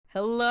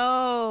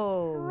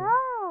Hello.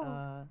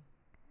 Hello.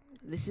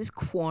 This is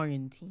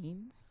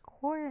Quarantines.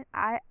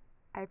 I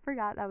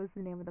forgot that was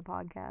the name of the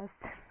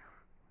podcast.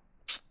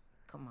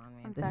 Come on,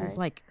 man. I'm This is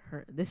sorry. like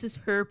her. This is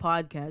her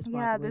podcast, by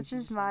Yeah, the way. this She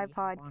is just let my me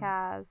hop on it.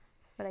 podcast,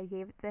 but I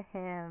gave it to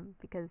him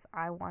because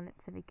I wanted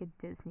to make a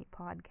Disney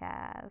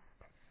podcast.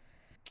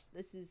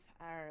 This is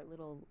our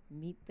little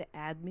meet the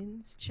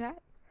admins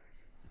chat.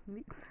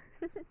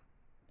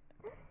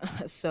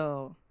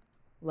 So,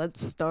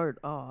 let's start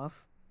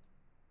off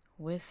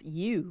with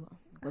you.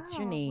 What's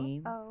your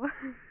name?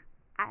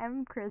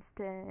 I'm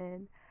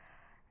Kristen.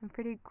 I'm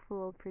pretty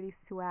cool, pretty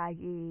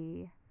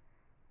swaggy.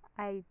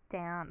 I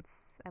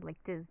dance. I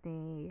like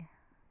Disney.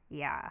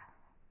 Yeah.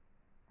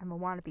 I'm a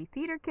wannabe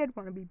theater kid,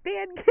 wannabe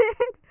band kid.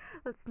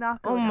 Let's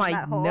not go Oh down my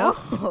that hole.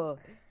 no.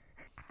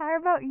 How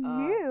about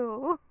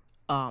you?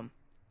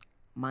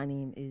 My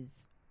name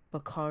is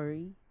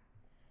Bakari.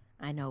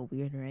 I know,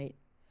 weird, right?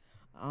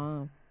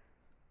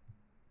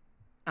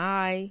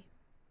 I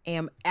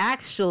am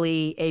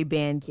actually a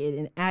band kid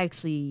and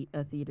actually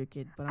a theater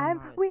kid, but I'm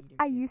not a theater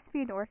I kid. used to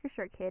be an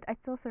orchestra kid. I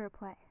still sort of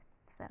play.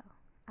 So,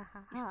 You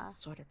still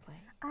sort of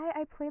play.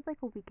 I played like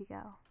a week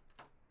ago,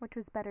 which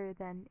was better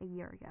than a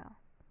year ago.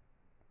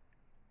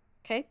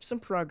 Okay, some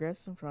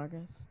progress.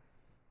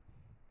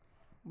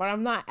 But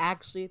I'm not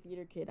actually a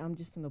theater kid. I'm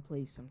just in the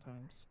plays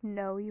sometimes.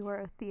 No, you are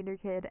a theater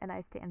kid, and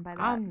I stand by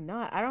that. I'm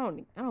not. I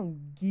don't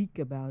geek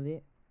about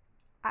it.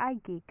 I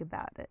geek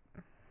about it.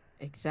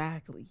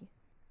 Exactly.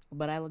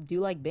 But I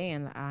do like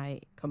band. I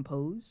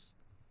compose.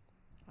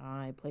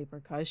 I play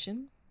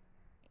percussion.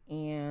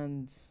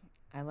 And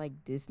I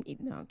like Disney.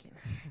 No, I'm kidding.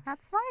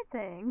 That's my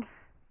thing.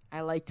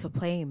 I like to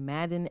play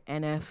Madden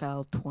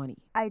NFL 20.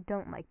 I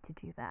don't like to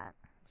do that.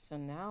 So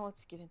now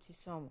let's get into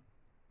some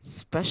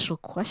special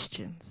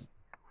questions.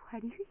 Why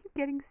do you keep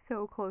getting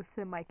so close to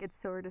the mic? It's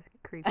sort of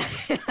creepy.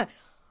 I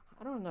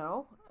don't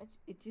know.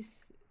 It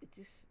just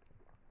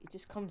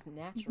comes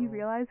natural. You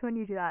realize when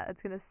you do that,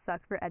 it's gonna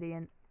suck for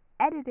editing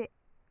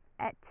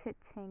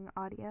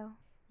audio.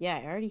 Yeah,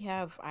 I already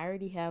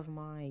have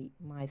my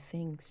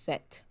thing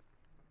set,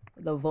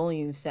 the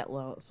volume set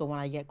low, so when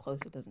I get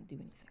close, it doesn't do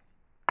anything.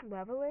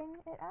 Leveling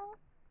it out.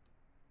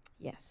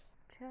 Yes.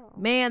 Chill.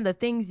 Man, the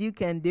things you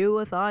can do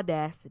with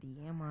Audacity.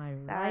 Am I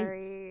right?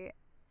 Sorry.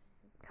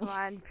 Come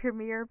on,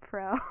 Premiere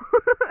Pro.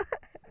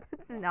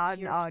 It's not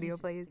an audio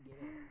place,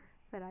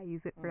 but I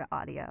use it for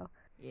audio.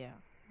 Yeah.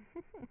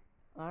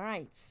 All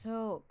right.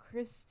 So,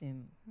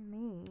 Kristen,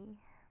 Me.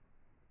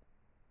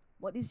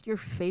 what is your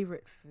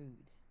favorite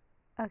food?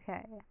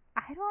 Okay.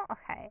 I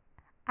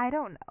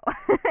don't know.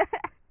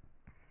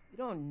 You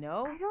don't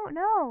know? I don't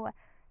know.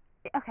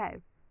 Okay.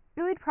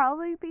 It would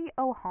probably be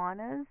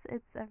Ohana's.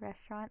 It's a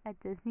restaurant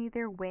at Disney.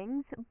 They're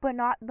wings, but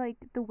not like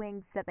the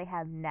wings that they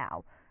have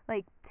now.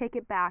 Like, take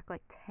it back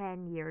like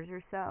 10 years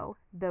or so.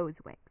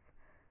 Those wings.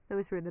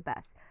 Those were the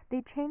best.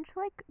 They changed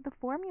like the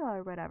formula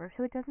or whatever,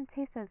 so it doesn't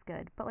taste as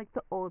good. But like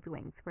the old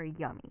wings were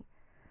yummy.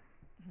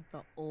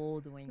 The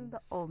old wings.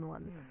 The old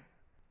ones.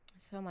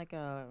 Sound like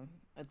a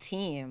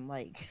team,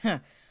 like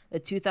the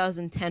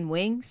 2010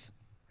 Wings.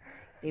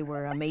 They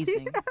were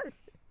amazing.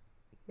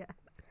 Yes.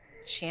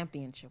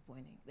 Championship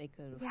winning. They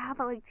could have. Yeah,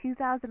 but like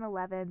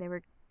 2011, they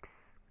were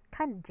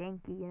kind of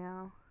janky, you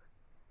know?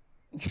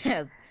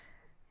 Yeah,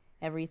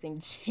 everything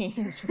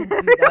changed from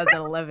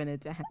 2011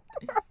 to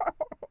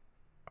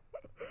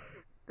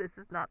This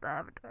is not the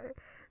Avatar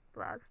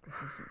blast.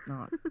 This is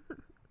not.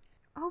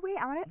 Oh wait,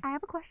 I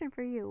have a question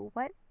for you.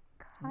 What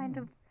kind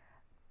of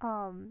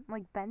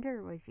like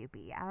bender would you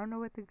be? I don't know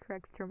what the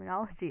correct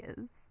terminology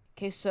is.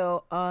 Okay,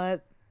 so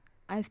I've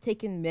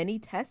taken many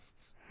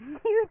tests,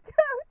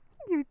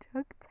 You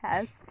took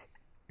tests.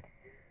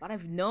 but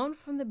I've known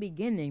from the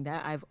beginning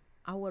that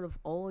I would have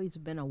always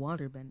been a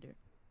waterbender.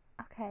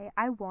 Okay,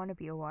 I want to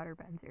be a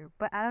waterbender,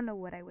 but I don't know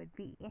what I would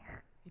be.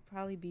 You'd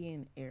probably be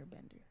an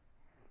airbender.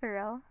 For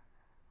real?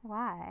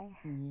 Why?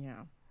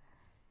 Yeah.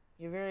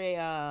 You're very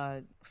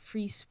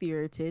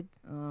free-spirited.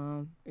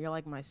 You're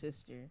like my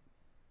sister.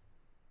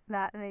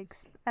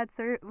 That's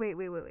sort of, wait.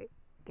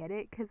 Get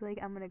it? Because like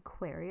I'm an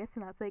Aquarius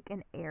and that's like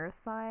an air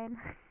sign.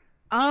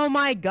 Oh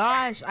my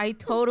gosh, I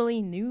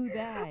totally knew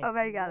that. Oh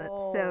my god, that's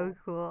so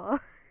cool.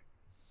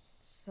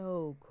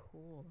 So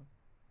cool.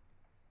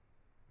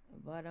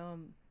 But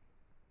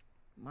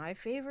my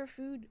favorite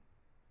food,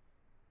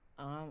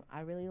 I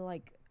really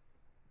like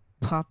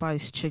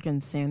Popeye's chicken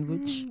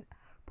sandwich.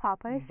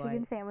 Popeye's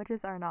chicken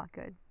sandwiches are not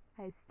good.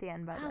 I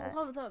stand by that. I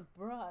love that,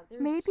 bruh.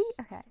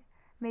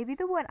 Maybe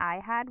the one I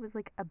had was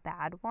like a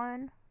bad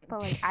one,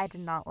 but like I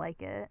did not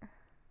like it.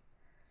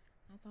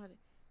 I thought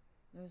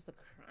there was the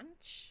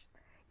crunch.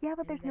 Yeah,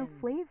 but there's no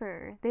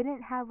flavor. They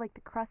didn't have like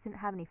the crust didn't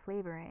have any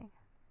flavoring.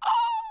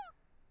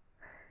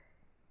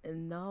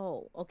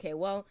 No. Okay,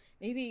 well,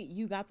 maybe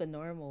you got the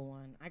normal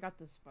one. I got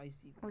the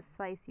spicy one. The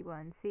spicy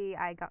one. See,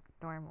 I got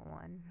the normal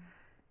one.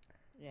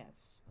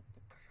 Yes, with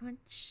the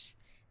crunch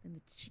and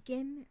the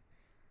chicken,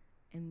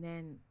 and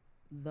then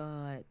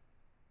the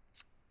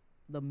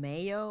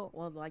mayo,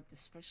 or like the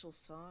special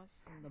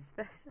sauce. And the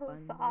Special bun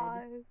sauce.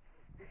 bread.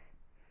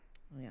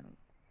 Yeah.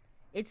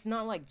 It's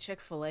not like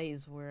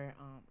Chick-fil-A's where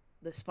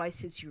the spice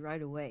hits you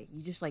right away.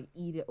 You just like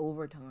eat it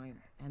over time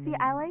and See,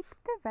 then I you like leave.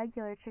 the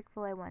regular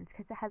Chick-fil-A ones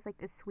because it has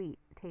like a sweet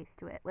taste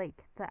to it.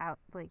 Like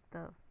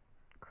the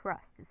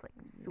crust is like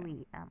Yeah.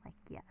 sweet. And I'm like,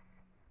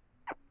 yes,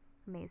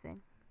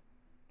 amazing.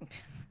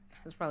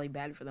 That's probably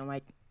bad for them.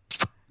 Like,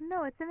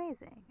 No, it's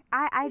amazing.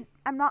 I'm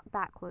not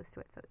that close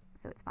to it,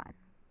 so it's fine.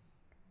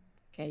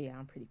 okay, yeah,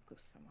 I'm pretty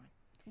close to mine.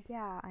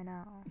 Yeah, I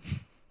know.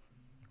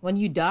 When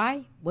you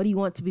die, what do you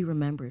want to be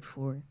remembered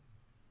for?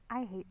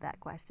 I hate that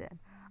question.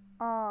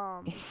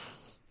 Um,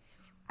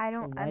 For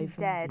I'm life and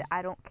dead. just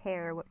I don't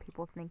care what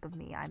people think of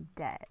me. I'm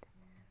dead.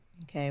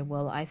 okay.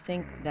 Well, I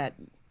think that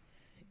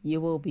you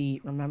will be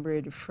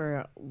remembered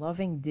for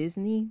loving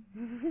Disney.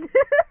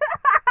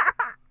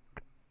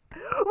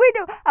 Wait,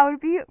 no, I would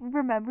be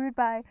remembered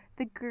by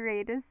the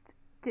greatest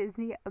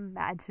Disney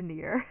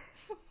Imagineer.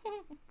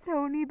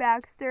 Tony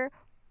Baxter,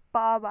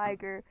 Bob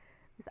Iger.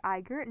 Was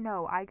Iger?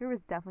 No, Iger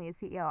was definitely a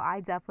CEO. I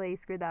definitely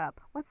screwed that up.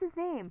 What's his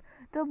name?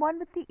 The one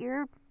with the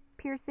ear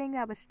piercing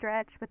that was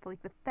stretched with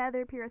like the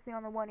feather piercing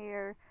on the one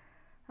ear.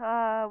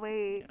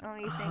 Wait, let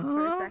me think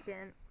for a Huh?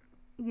 second.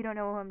 You don't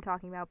know who I'm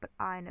talking about, but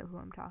I know who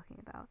I'm talking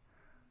about.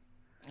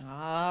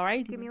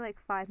 Alrighty. Give me like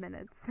 5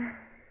 minutes.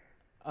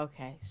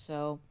 Okay,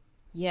 so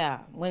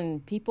yeah, when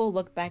people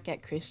look back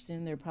at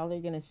Kristen, they're probably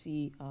gonna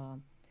see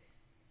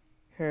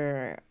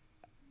her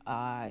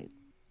uh,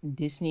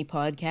 Disney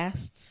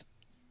podcasts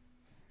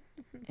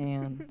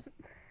and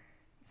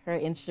her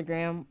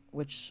Instagram,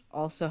 which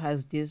also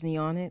has Disney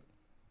on it,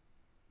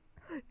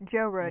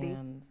 Joe Rody.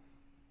 and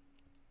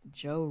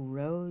Joe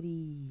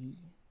Rody.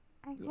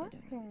 I Yeah, I love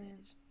don't know who that him.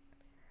 is.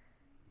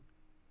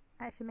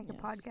 I should make a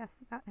Yes.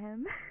 podcast about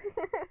him.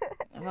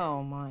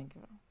 Oh my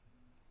god.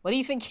 What do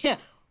you think? Yeah,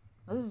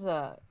 this is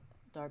a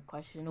dark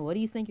question. What do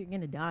you think you're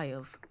gonna die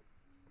of?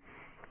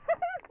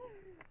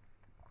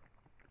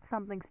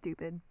 Something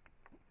stupid.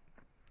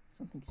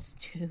 Something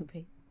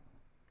stupid.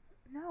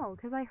 No,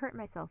 because I hurt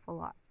myself a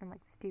lot in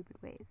like stupid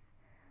ways.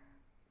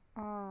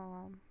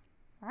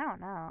 I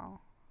don't know.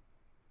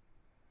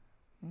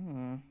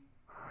 Hmm.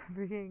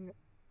 Freaking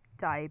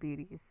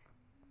diabetes.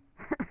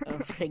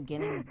 For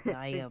getting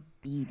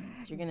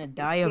diabetes. You're gonna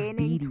die of Gaining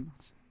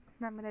beaties.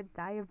 I'm gonna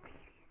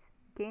diabetes.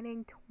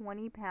 Gaining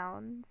 20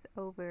 pounds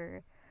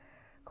over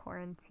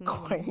quarantine.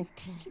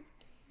 Quarantine.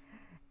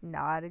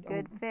 Not a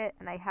good fit,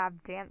 and I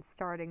have dance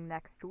starting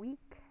next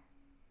week.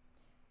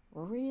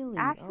 Really?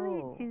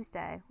 Actually, Oh.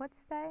 Tuesday.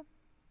 What's today?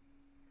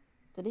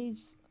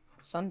 Today's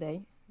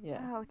Sunday.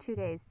 Yeah. Oh, 2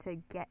 days to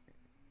get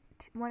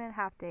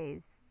 1.5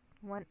 days.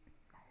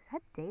 Is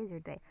that days or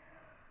day?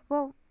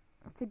 Well,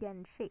 to get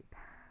in shape.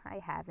 I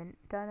haven't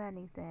done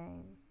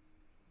anything.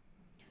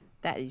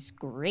 That is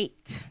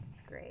great.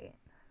 It's great.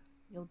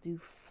 You'll do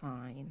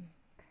fine.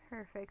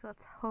 Perfect.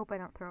 Let's hope I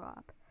don't throw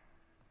up.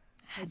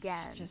 Again.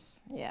 It's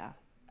just, yeah.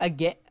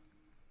 Again.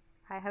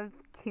 I have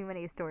too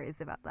many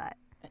stories about that.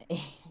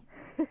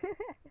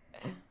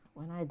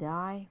 When I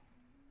die,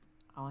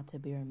 I want to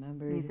be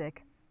remembered.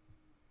 Music.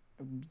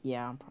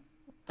 Yeah.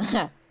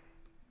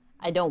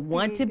 I don't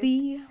want to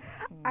be.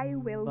 I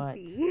will but-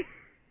 be.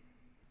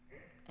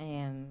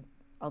 And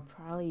I'll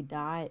probably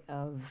die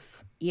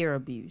of ear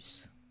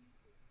abuse.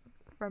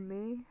 From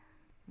me?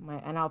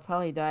 And I'll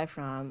probably die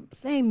from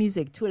playing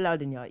music too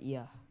loud in your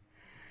ear.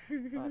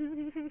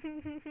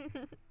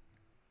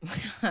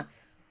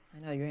 I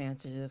know your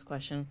answer to this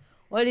question.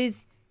 What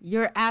is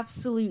your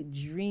absolute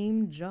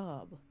dream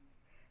job?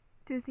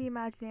 Disney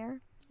Imagineer?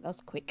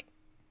 That's quick.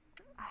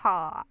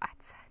 Hot.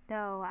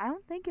 No, I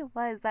don't think it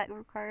was. That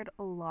required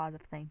a lot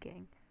of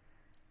thinking.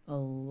 A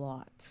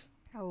lot.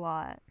 A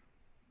lot.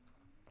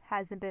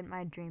 Hasn't been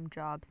my dream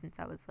job since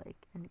I was like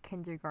in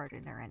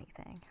kindergarten or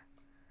anything.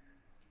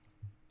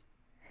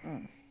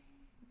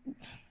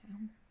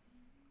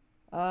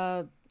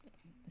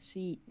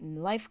 See,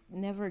 life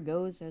never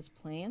goes as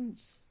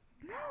plans.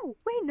 No,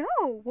 wait,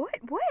 no. What?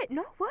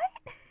 No, what?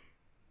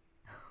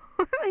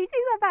 Wait, take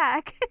that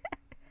back.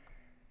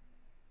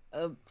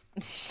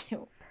 Take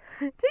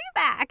it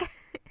back.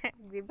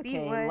 Repeat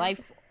Okay, what?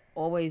 life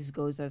always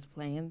goes as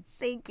plans.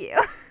 Thank you.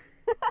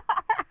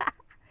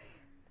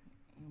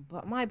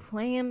 But my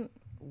plan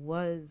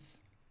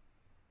was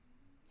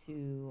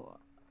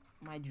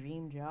my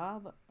dream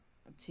job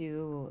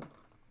to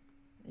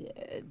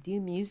do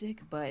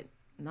music, but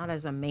not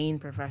as a main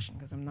profession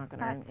because I'm not going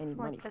to earn That's any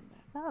money like from a that.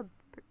 sub.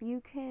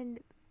 You can,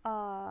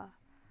 I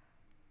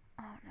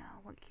don't know.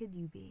 What could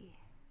you be?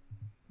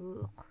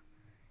 Ugh.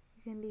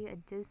 You can be a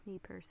Disney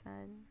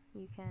person.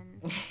 You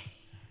can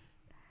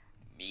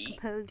Me?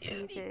 compose Disney.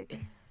 music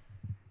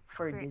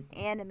For for Disney.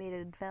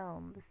 animated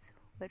films,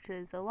 which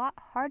is a lot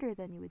harder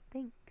than you would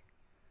think.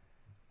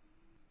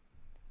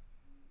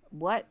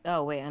 What?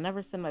 Oh, wait, I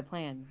never said my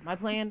plan. My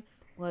plan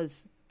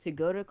was to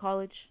go to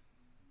college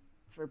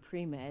for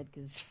pre-med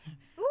because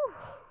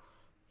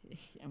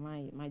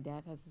my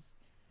dad has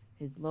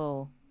his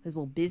little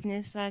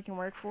business I can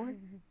work for.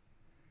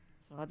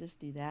 So I'll just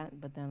do that,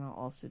 but then I'll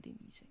also do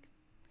music.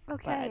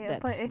 Okay,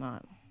 But but that's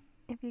not.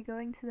 if you're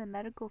going to the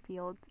medical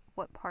field,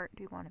 what part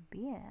do you want to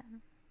be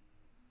in?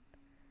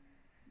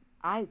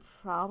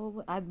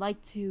 I'd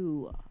like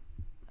to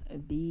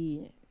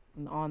be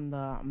on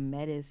the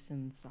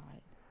medicine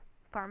side.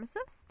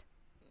 Pharmacist?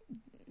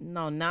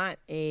 No, not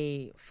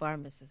a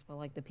pharmacist, but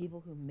like the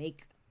people who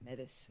make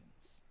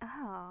medicines.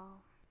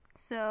 Oh.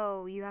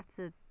 So you have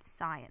to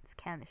science,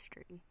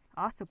 chemistry,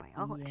 also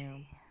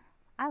biology. Yeah,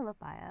 I love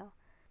bio.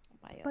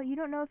 bio. But you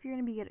don't know if you're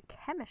going to be good at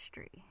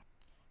chemistry.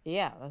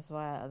 Yeah, that's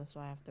why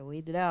I have to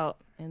wait it out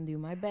and do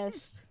my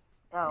best.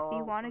 If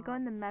you want to go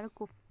in the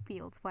medical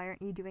fields, why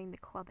aren't you doing the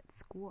club at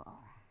school?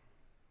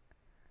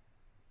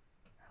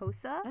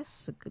 HOSA?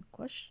 That's a good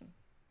question.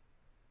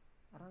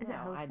 I don't Is it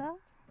know. HOSA?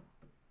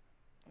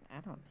 I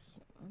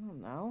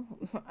don't know.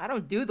 I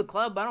don't do the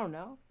club. I don't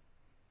know.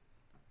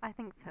 I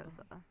think it's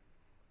HOSA.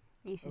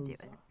 You should do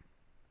it.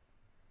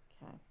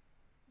 Okay.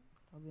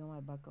 I'll be on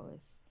my bucket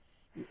list.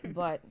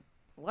 But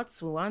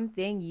what's one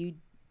thing you'd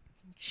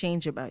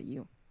change about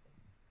you?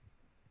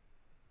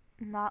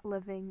 Not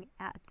living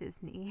at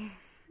Disney.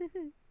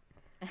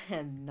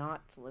 And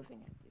not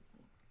living at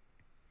Disney.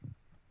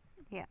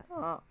 Yes.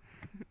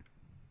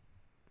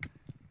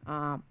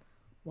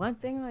 One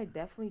thing I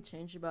definitely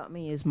change about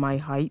me is my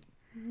height.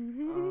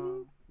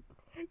 You're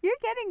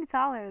getting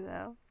taller,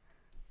 though.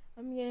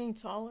 I'm getting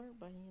taller,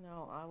 but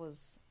I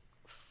was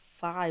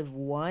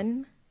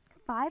 5'1".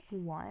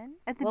 5'1"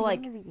 at the Well,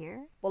 beginning of the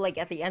year? Well, like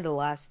at the end of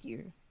last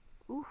year.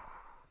 Oof.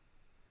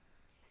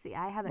 See,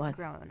 I haven't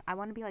grown. I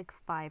want to be like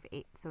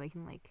 5'8" so I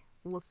can like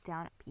look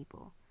down at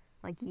people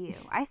like you.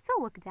 I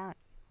still look down at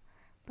you,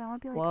 but I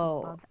want to be like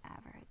above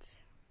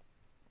average.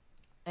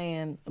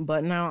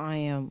 But now I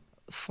am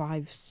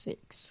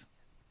 5'6".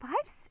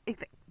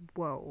 5'6"?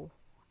 Whoa.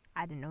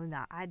 I didn't know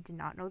that. I did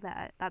not know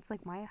that. That's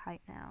like my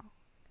height now.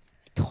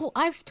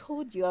 I've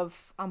told you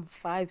I'm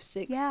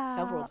 5'6"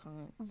 several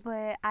times.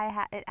 But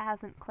it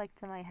hasn't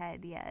clicked in my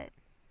head yet.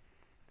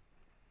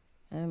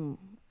 I'm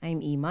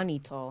E-Money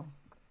tall.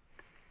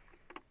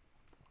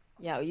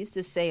 Yeah, we used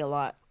to say a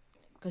lot.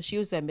 Because she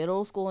was at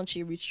middle school and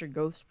she reached her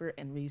growth spurt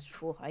and reached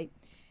full height.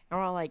 And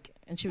we're all like,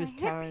 and she was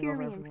towering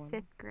over everyone.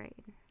 In 5th grade.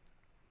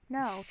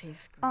 No.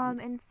 5th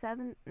grade. In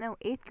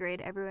 8th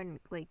grade, everyone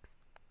like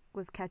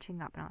was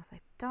catching up, and I was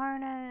like,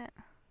 darn it.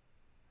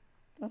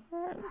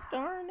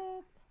 Darn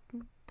it.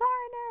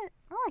 Darn it.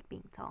 I like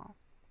being tall.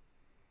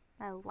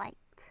 I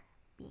liked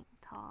being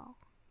tall.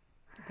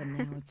 But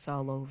now it's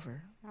all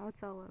over. Now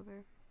it's all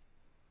over.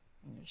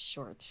 And you're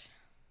short.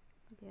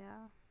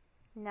 Yeah.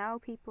 Now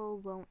people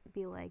won't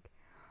be like,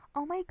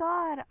 oh my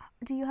god,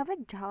 do you have a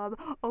job?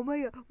 Oh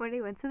my god. When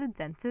I went to the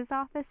dentist's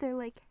office, they're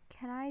like,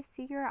 can I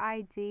see your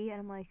ID?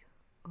 And I'm like,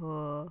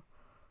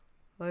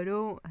 I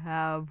don't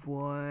have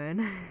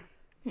one.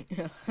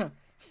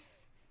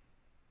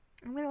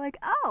 And they're like,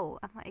 oh.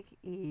 I'm like,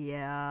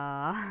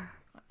 yeah.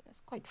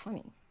 That's quite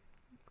funny.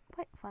 It's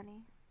quite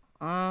funny.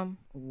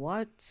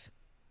 What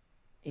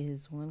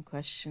is one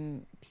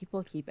question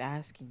people keep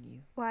asking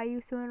you? Why are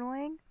you so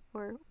annoying?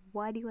 Or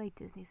why do you like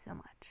Disney so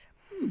much?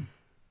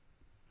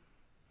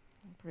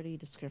 Pretty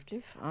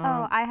descriptive.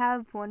 I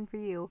have one for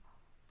you.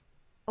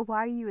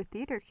 Why are you a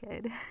theater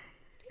kid?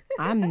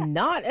 I'm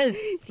not a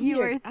theater.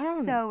 You are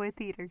so a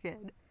theater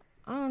kid.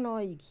 I don't know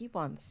why you keep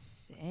on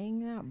saying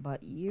that, but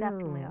you're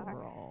Definitely are.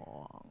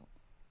 wrong.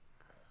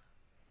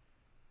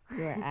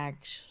 You're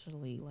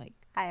actually like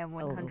I am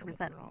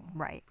 100%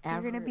 right.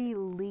 You're gonna be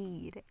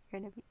lead.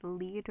 You're gonna be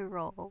lead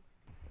role.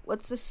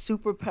 What's the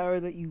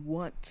superpower that you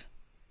want?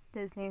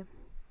 Disney.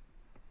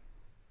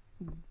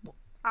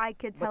 I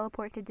could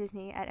teleport to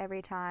Disney at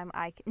every time.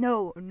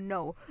 No.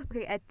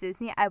 Okay, at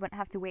Disney, I wouldn't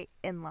have to wait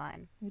in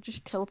line. You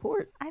just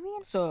teleport. I mean,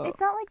 it's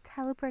not like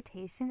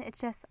teleportation. It's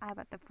just I'm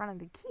at the front of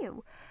the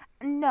queue.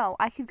 No,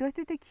 I could go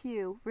through the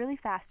queue really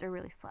fast or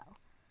really slow.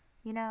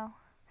 You know?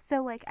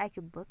 So, like, I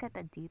could look at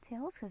the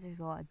details because there's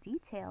a lot of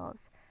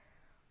details.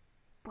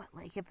 But,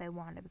 like, if I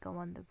want to go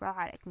on the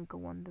ride, I can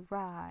go on the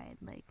ride.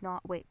 Like,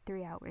 not wait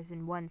 3 hours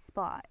in one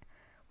spot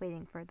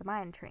waiting for the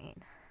mine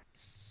train.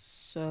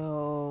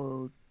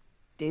 So,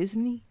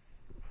 Disney?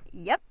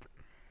 Yep.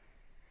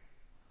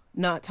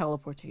 Not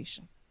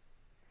teleportation.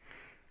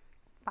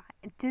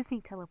 Fine.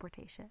 Disney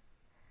teleportation.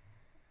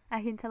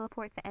 I can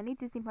teleport to any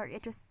Disney park.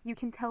 You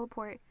can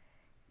teleport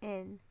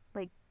in,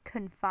 like,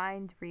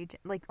 confined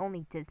region, like,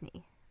 only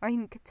Disney. Or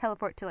you can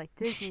teleport to, like,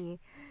 Disney,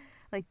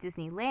 like,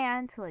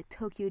 Disneyland, to, like,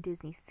 Tokyo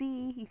Disney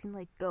Sea. You can,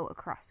 like, go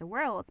across the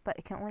world, but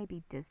it can only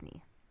be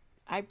Disney.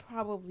 I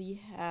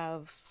probably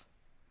have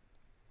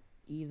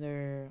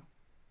either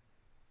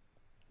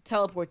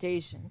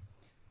teleportation,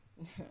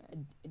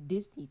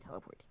 Disney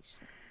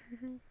teleportation.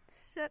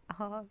 Shut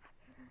up.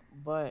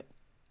 But,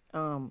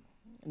 no,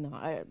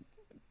 I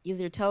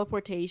either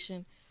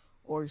teleportation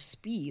or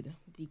speed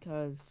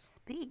because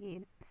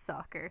Speed?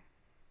 Soccer.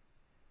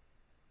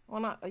 Well,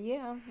 not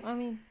yeah. I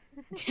mean,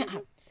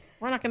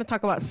 we're not gonna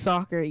talk about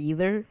soccer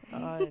either.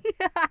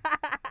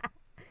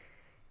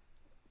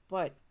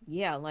 But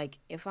yeah, like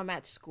if I'm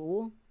at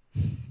school,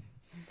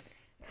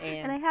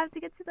 and I have to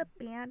get to the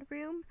band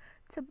room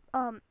to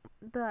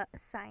the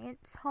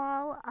science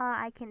hall,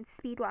 I can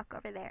speed walk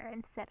over there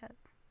instead of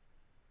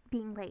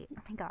being late.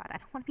 Oh my god, I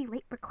don't want to be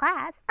late for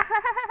class.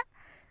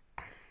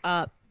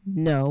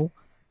 No.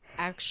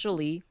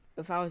 Actually,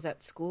 if I was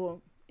at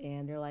school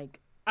and they're like,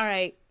 all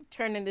right,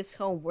 turn in this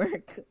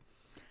homework.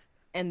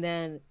 And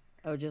then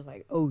I was just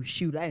like, oh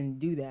shoot, I didn't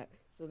do that.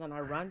 So then I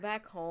run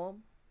back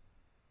home.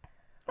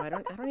 I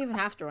don't even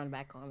have to run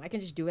back home. I can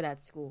just do it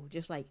at school.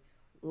 Just like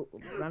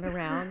run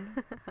around,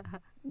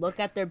 look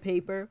at their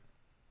paper,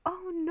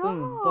 Oh no.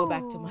 boom, go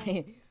back to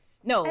my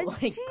no,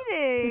 That's like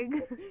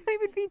cheating. I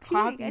would be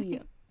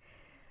cheating.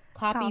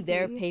 copy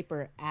their Copy.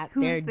 paper at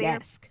Who's their their-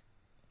 desk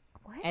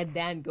What? and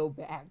then go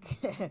back.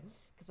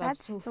 Because I'm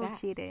That's so still fast.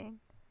 cheating.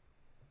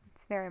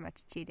 It's very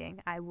much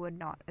cheating. I would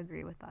not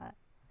agree with that.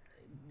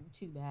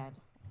 Too bad.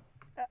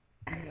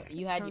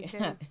 You had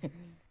Okay.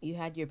 you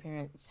had your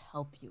parents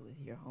help you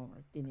with your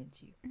homework,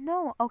 didn't you?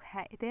 No,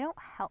 okay. They don't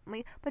help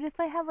me. But if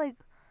I have like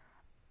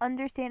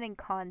understanding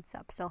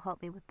concepts, they'll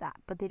help me with that.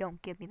 But they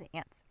don't give me the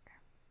answer.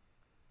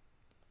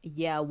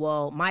 Yeah,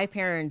 well, my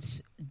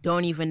parents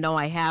don't even know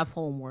I have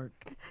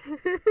homework.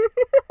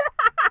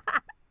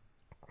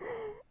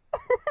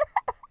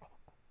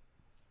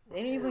 They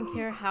don't even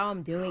care how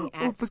I'm doing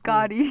at school.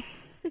 Bugatti.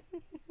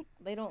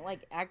 They don't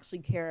like actually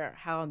care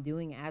how I'm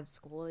doing at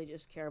school. They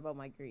just care about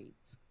my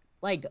grades.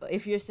 Like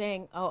if you're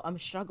saying, "Oh, I'm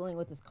struggling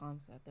with this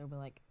concept," they'll be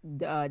like,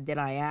 "Did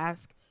I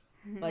ask?"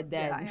 But Did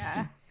then I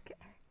ask?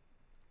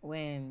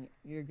 when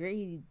your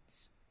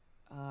grades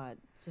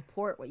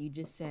support what you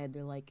just said,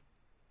 they're like,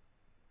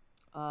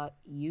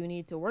 you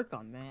need to work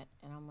on that.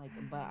 And I'm like,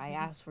 but I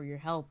asked for your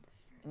help.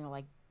 And they're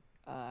like,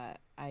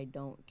 I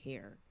don't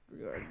care.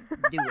 Or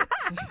do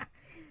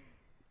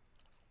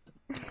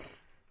it.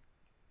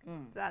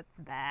 That's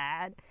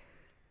bad.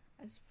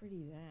 That's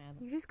pretty bad.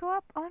 You just go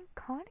up on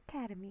Khan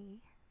Academy.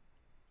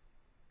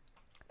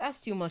 That's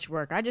too much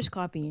work. I just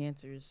copy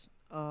answers.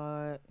 No,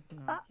 I'm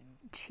kidding.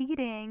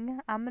 Cheating.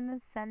 I'm gonna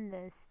send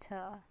this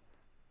to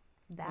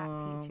that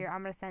teacher.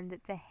 I'm gonna send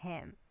it to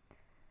him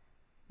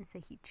and say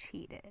he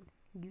cheated.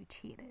 You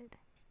cheated.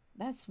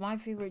 That's my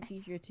favorite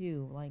teacher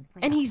too. Like,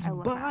 my and God, he's I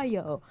love that.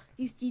 bio.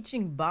 He's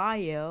teaching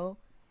bio,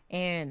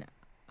 and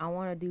I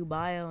want to do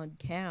bio and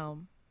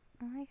chem.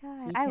 Oh my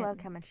god. you I can't- love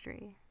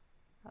chemistry.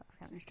 Love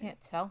You chemistry. can't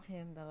tell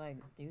him that I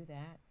do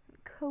that.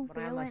 I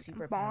have my Covalent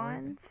superpower.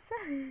 bonds.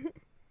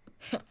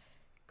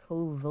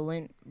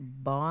 Covalent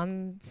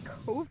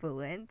bonds.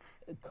 Covalent.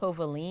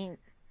 Covalent.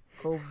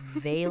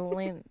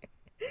 Covalent.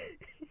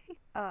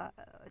 Uh,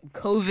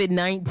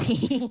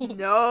 COVID-19.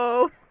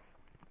 no.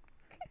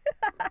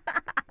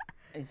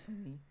 It's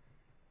funny.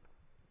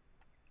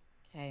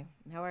 Okay,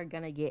 now we're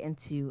gonna get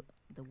into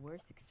the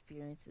worst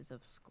experiences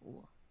of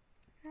school.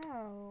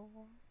 No.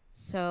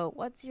 So,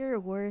 what's your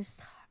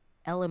worst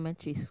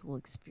elementary school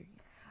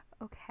experience?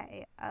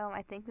 Okay.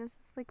 I think this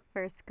was like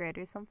first grade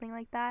or something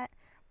like that.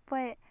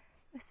 But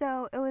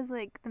so it was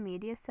like the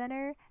media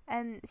center,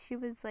 and she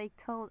was like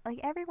told like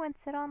everyone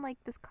sit on like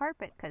this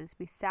carpet because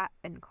we sat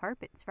in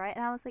carpets, right?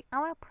 And I was like, I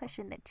want to push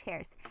in the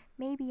chairs.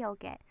 Maybe I'll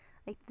get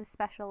like the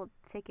special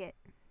ticket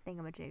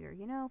thingamajigger,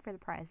 you know, for the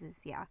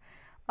prizes. Yeah.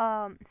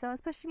 So I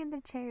was pushing in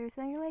the chairs,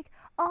 and you're like,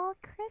 "Oh,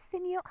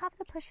 Kristen, you don't have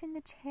to push in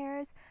the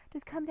chairs.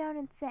 Just come down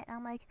and sit." And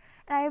I'm like,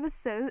 and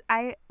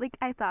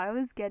I thought I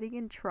was getting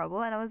in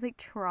trouble, and I was like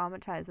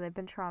traumatized. And I've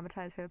been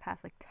traumatized for the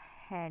past like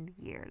 10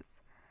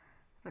 years.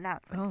 But now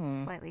it's like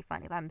slightly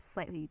funny, but I'm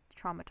slightly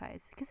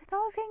traumatized because I thought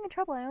I was getting in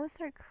trouble, and I always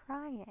started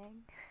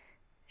crying.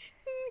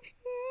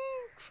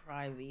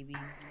 Cry baby.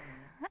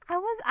 I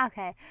was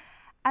okay.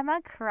 I'm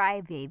a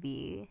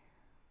crybaby.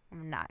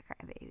 I'm not a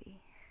crybaby.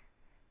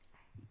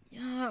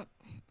 Yeah.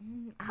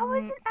 I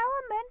was in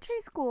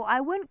elementary school.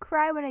 I wouldn't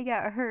cry when I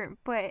got hurt,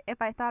 but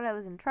if I thought I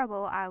was in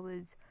trouble, I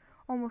was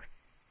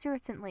almost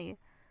certainly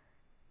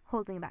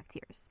holding back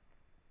tears.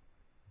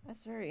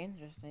 That's very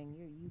interesting.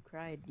 You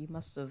cried. You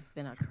must have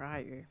been a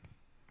crier.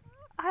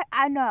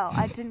 I know.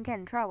 I didn't get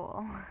in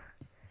trouble.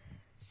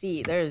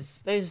 See,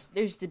 there's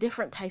the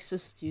different types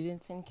of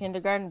students in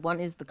kindergarten. One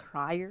is the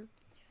crier.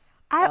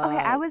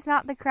 I was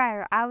not the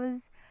crier. I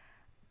was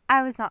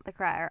not the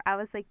crier. I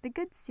was like the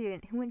good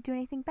student who wouldn't do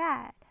anything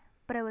bad,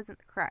 but I wasn't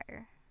the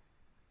crier.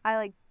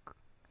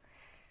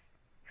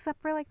 Except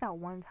for like that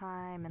one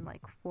time in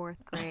like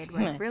 4th grade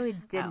where I really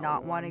did That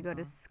not want to one go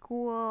to time.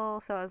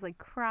 school, so I was like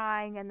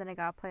crying, and then I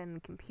got to play on the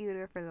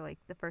computer for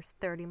the first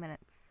 30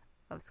 minutes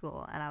of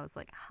school, and I was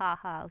like,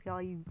 haha, look at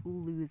all you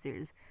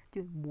losers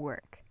doing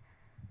work.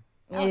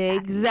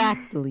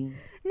 Exactly.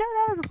 No,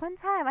 that was one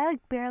time. I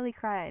like barely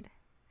cried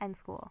in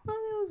school. Oh,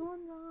 that was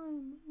one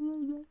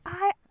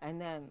time. And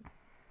then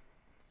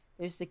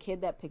there's the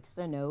kid that picks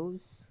their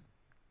nose.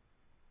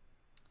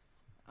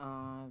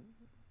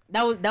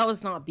 That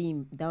was not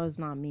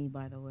me,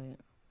 by the way.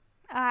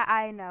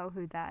 I know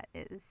who that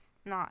is.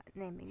 Not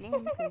naming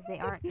names because they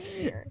aren't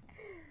here.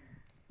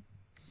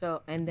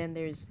 So, and then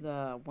there's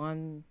the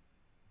one.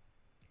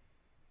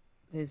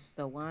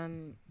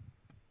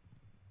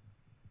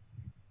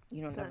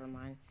 You know, The never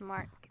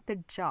mind. the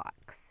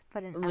jocks,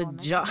 but in The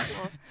elementary jock.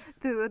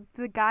 school,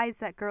 the guys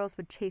that girls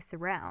would chase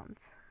around.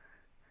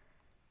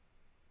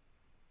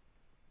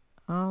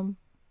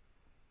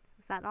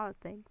 Was that not a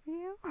thing for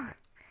you?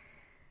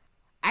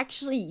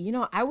 Actually,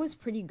 I was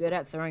pretty good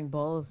at throwing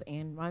balls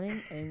and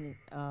running, and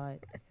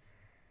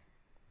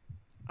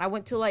I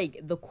went to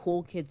like the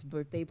cool kid's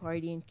birthday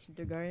party in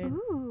kindergarten.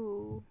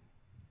 Ooh.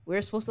 We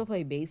were supposed to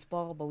play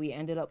baseball, but we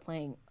ended up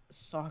playing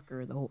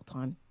soccer the whole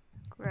time.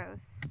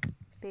 Gross.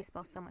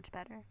 Baseball's so much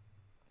better.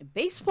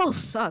 Baseball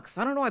sucks.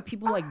 I don't know why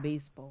people like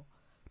baseball.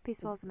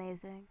 Baseball's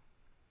amazing.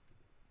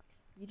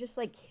 You just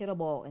like hit a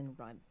ball and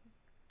run.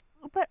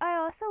 But I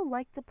also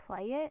like to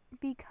play it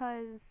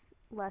because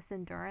less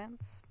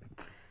endurance.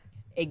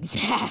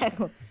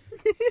 Exactly.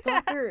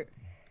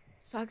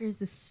 Soccer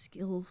is a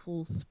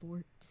skillful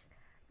sport.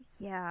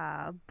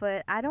 Yeah,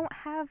 but I don't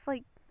have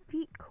like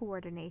feet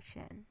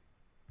coordination.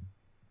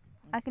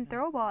 I can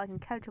throw a ball, I can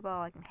catch a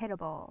ball, I can hit a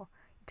ball.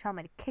 You tell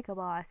me to kick a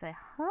ball, I say,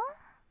 huh?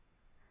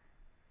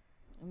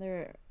 And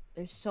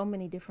there's so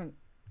many different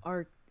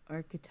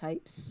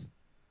archetypes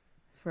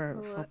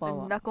for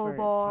football. A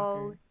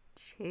knuckleball,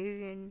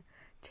 soccer.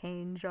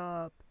 change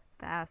up,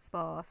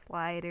 fastball,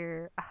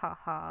 slider,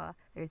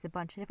 There's a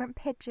bunch of different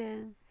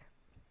pitches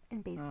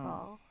in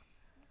baseball.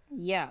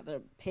 Yeah,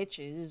 the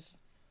pitches.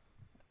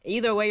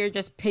 Either way, you're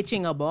just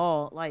pitching a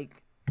ball. Like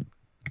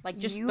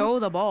just throw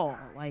the ball.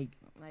 Like.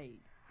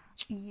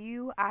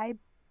 I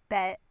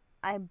bet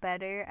I'm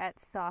better at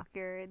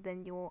soccer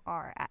than you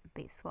are at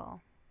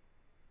baseball.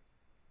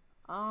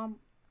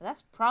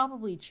 That's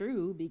probably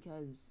true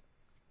because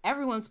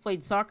everyone's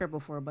played soccer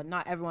before, but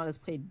not everyone has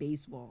played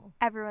baseball.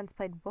 Everyone's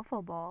played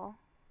wiffle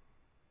ball.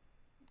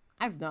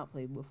 I've not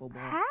played wiffle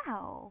ball.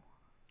 How?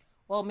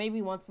 Well,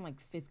 maybe once in like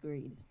 5th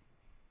grade.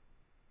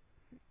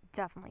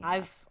 Definitely.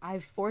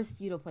 I've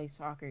forced you to play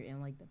soccer in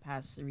like the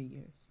past 3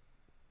 years.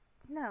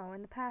 No,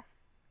 in the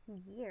past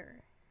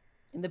year.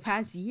 In the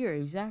past year,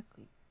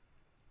 exactly.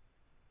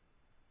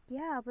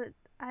 Yeah, but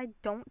I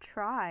don't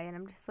try, and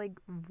I'm just like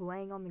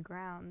laying on the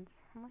ground.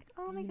 I'm like,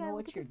 oh my god,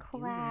 look at the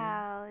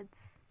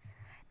clouds.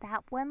 Doing.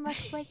 That one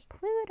looks like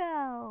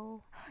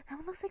Pluto. That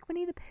one looks like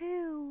Winnie the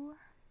Pooh.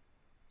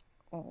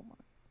 Oh my.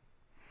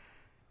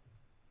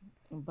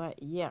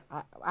 But yeah,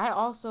 I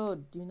also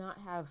do not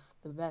have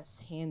the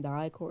best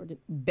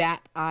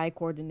bat-eye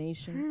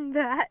coordination.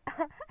 That.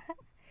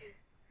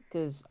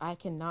 Because I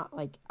cannot,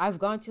 like, I've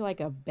gone to like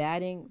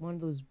one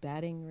of those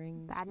batting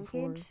rings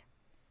before. Cage?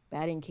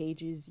 Batting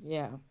cages,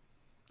 yeah.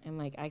 And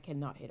like, I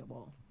cannot hit a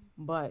ball.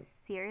 But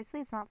seriously,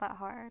 it's not that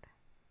hard.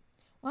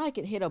 Well, I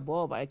can hit a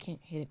ball, but I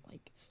can't hit it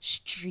like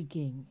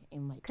streaking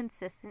and like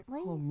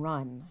consistently. Home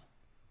run.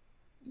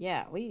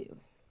 Yeah,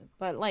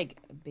 but like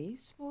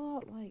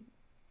baseball, like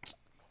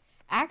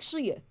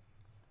actually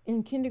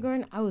in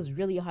kindergarten, I was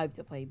really hyped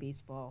to play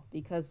baseball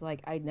because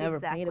like I never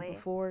played it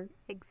before.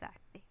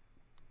 Exactly.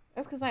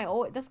 That's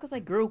because I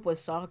grew up with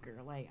soccer.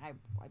 Like I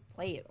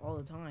play it all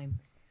the time.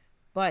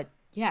 But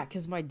yeah,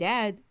 because my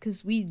dad,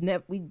 because we're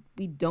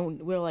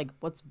like,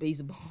 what's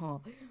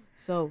baseball?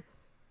 So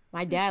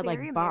my dad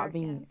like bought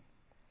me.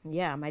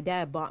 Yeah, my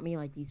dad bought me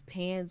like these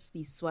pants,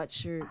 these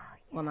sweatshirt. Oh,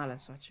 yeah. Well, not a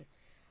sweatshirt.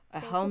 A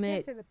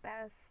helmet. Pants are the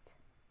best.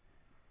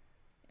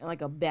 And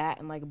like a bat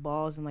and like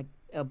balls and like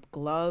a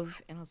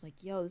glove. And I was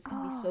like, yo, this is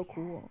going to be so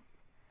cool.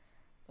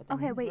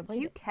 Okay, wait. Do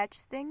you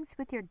catch things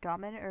with your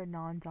dominant or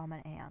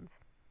non-dominant hands?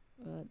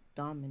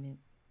 Dominant.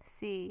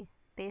 See,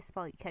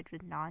 baseball you catch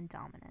with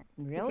non-dominant.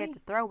 Really? Because you have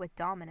to throw with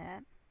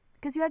dominant.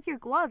 Because you have your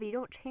glove. You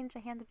don't change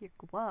the hand of your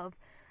glove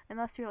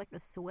unless you're like a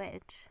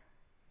switch.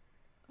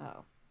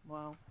 Oh,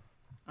 well.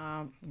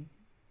 I've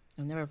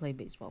never played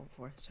baseball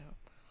before, so.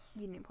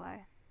 You didn't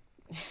play.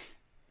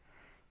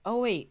 Oh,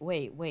 wait.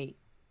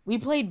 We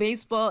played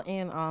baseball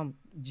in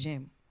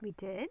gym. We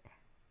did?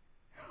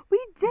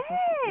 We did!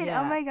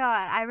 Yeah. Oh my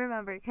god, I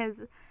remember,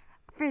 because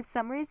for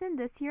some reason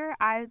this year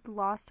I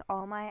lost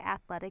all my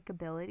athletic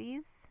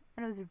abilities,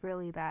 and it was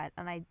really bad,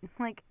 and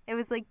it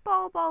was like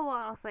ball, and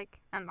I was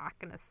like, I'm not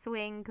gonna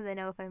swing, because I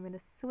know if I'm gonna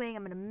swing,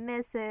 I'm gonna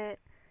miss it.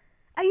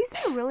 I used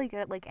to be really good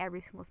at like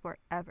every single sport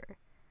ever.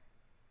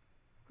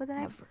 But then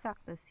I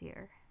sucked this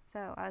year,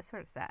 so I was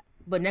sort of sad.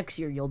 But next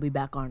year you'll be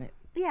back on it.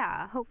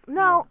 Yeah, hopefully.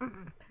 No.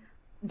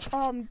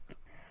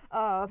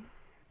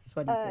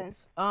 Sweaty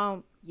face.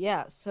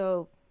 Yeah.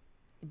 So,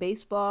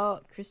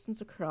 baseball.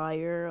 Kristen's a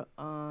crier.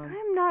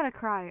 I'm not a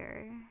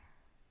crier.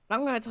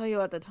 I'm gonna tell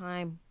you at the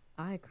time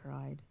I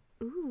cried.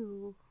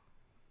 Ooh.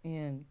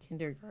 In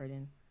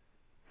kindergarten.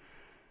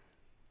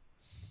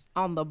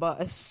 On the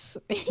bus.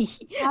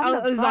 It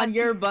was on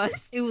your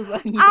bus. It was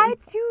on your I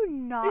do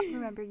not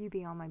remember you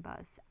being on my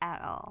bus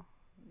at all.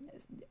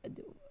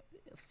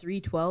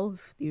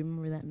 312. Do you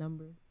remember that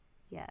number?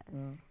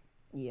 Yes.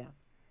 Yeah.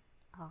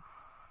 Oh.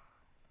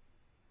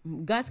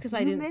 That's because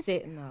I didn't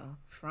sit in the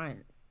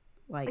front.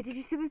 Like, did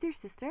you sit with your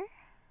sister?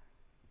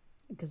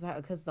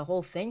 Because the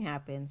whole thing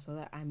happened, so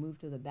that I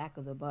moved to the back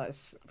of the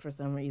bus for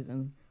some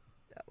reason.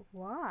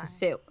 Why?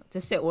 To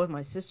sit with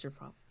my sister,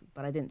 probably.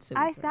 But I didn't sit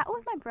with her. I sat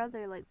with my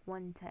brother, like,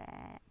 one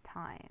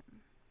time.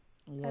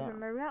 Yeah. I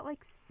remember I got,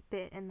 like,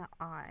 spit in the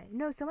eye.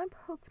 No, someone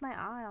poked my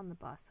eye on the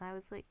bus, and I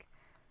was, like,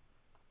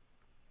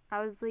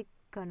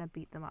 gonna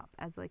beat them up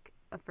as, like,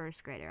 a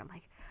first grader. I'm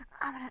like,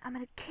 I'm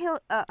gonna kill.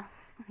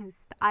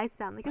 I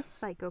sound like a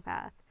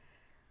psychopath.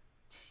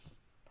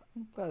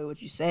 Probably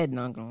what you said,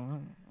 not gonna lie.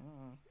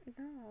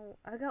 No,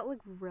 I got like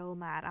real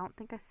mad. I don't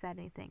think I said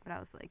anything, but I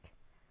was like,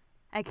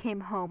 I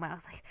came home and I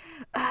was like,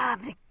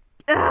 I'm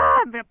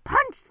gonna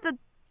punch the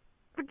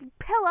freaking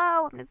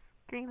pillow. I'm gonna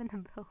scream in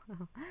the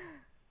pillow.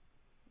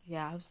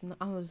 Yeah, I was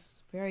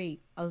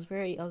a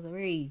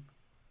very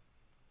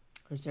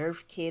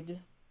reserved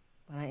kid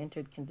when I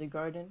entered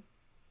kindergarten.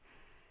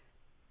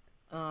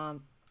 So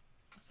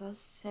I was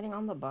sitting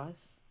on the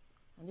bus,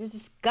 and there's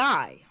this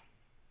guy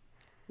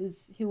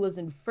who was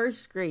in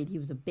first grade. He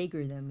was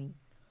bigger than me,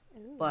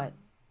 Ooh. but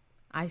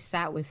I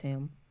sat with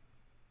him.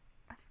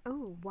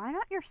 Oh, why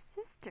not your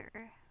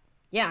sister?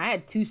 Yeah, I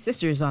had two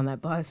sisters on that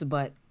bus,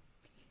 and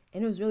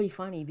it was really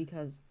funny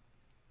because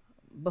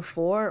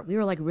before we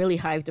were like really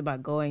hyped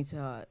about going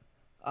to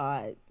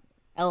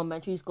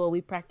elementary school.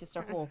 We practiced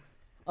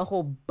a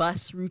whole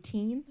bus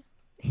routine.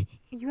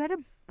 You had a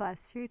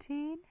bus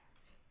routine?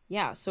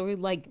 Yeah, so we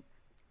like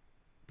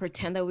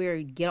pretend that we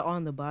were get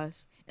on the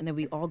bus, and then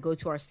we all go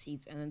to our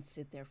seats and then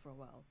sit there for a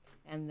while,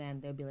 and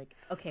then they'll be like,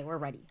 "Okay, we're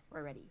ready.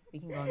 We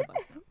can go on the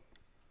bus now."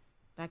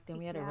 Back then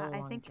we had a really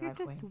long I think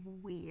driveway. you're just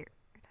weird.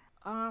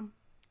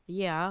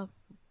 Yeah,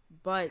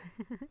 but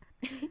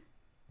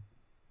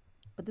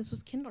but this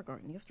was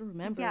kindergarten. You have to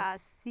remember. Yeah,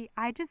 see,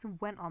 I just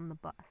went on the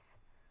bus.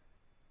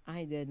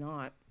 I did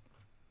not,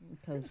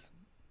 because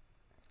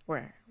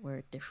we're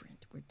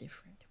different. We're a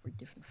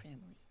different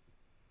family.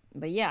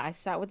 But yeah, I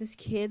sat with this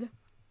kid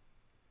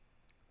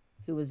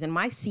who was in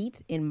my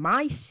seat,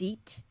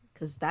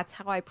 because that's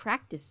how I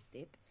practiced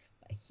it.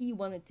 But he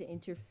wanted to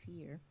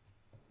interfere.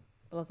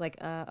 But I was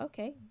like,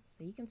 okay,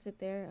 so you can sit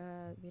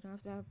there. We don't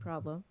have to have a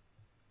problem.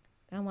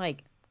 And I'm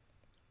like,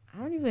 I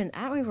don't even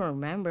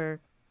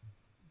remember,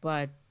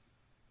 but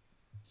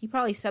he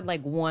probably said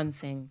like one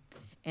thing,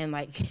 and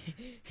like,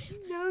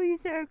 No, you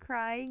started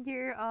crying.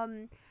 Your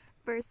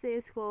first day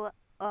of school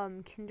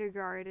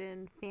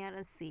kindergarten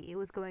fantasy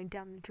was going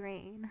down the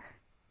drain.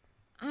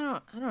 I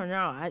don't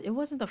know. It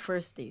wasn't the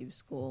first day of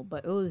school,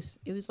 but it was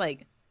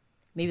like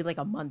maybe like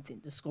a month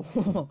into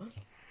school.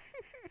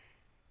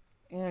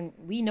 And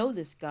we know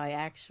this guy,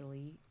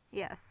 actually.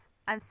 Yes,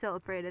 I'm still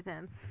afraid of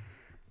him.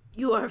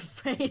 You are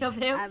afraid of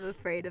him? I'm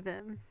afraid of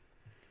him.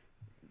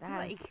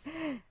 That's...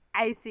 Like,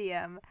 I see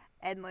him,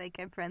 and like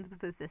I'm friends with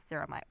his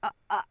sister. I'm like,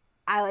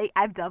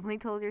 I've definitely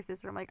told your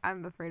sister. I'm like,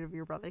 I'm afraid of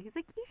your brother. He's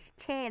like, he's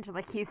changed. I'm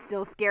like, he's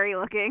still scary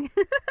looking.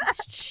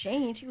 He's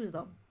changed. He was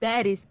the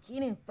baddest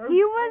kid in first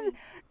He was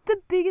the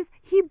biggest.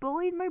 He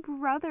bullied my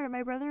brother.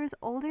 My brother is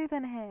older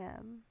than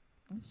him.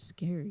 That's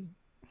scary.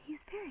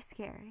 He's very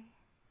scary.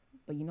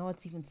 But you know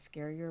what's even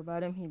scarier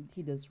about him?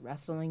 He does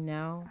wrestling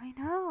now. I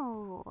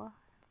know.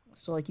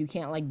 So like you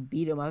can't like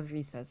beat him up if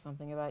he says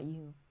something about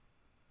you.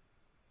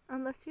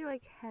 Unless you're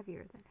like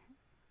heavier than him.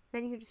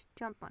 Then you just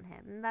jump on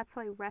him. And that's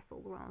how I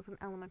wrestled when I was in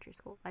elementary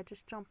school. I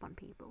just jump on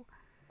people.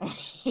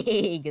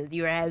 Because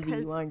you were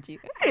heavy, weren't you?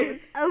 I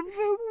was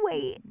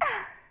overweight.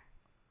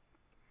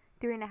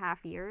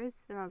 3.5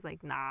 years. And I was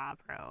like, nah,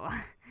 bro.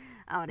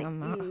 I want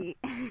to eat.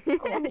 I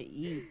want to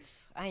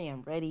eat. I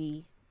am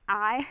ready.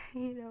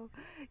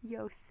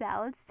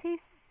 Salads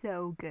taste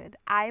so good.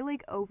 I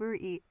like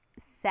overeat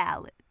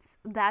salads.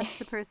 That's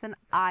the person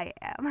I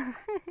am. And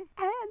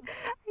I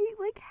eat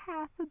like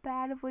half a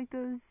bag of like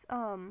those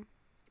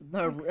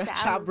The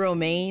chopped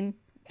romaine.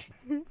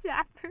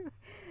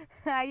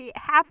 I eat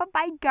half of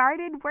my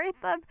garden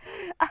worth of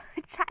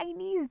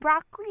Chinese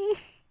broccoli.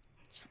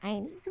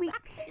 Sweet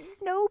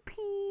snow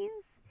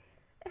peas.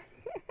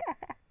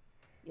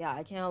 Yeah,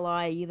 I can't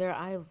lie either.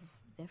 I've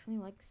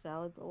definitely liked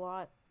salads a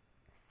lot.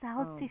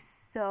 Salads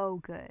taste so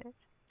good.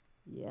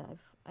 Yeah,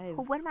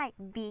 What am I,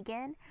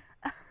 vegan?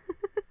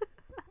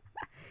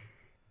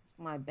 It's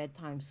my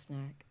bedtime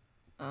snack.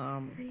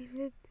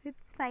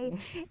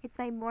 It's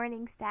my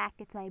morning snack.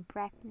 It's my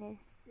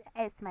breakfast.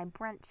 It's my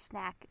brunch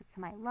snack. It's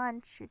my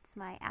lunch. It's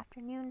my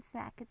afternoon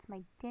snack. It's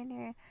my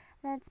dinner.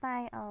 Then it's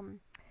my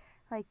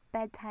like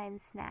bedtime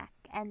snack,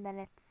 and then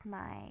it's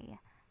my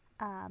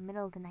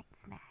middle of the night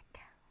snack.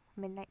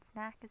 Midnight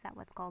snack, is that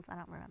what it's called? I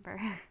don't remember.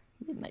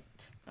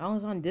 Midnight. I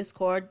was on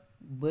Discord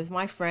with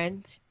my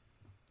friend,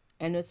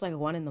 and it's like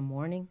 1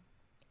 a.m,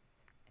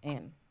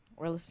 and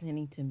we're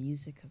listening to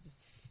music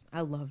because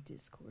I love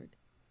Discord.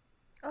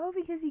 Oh,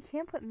 because you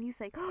can't put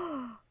music.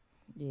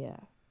 Yeah.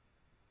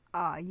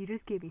 Aw, you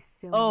just gave me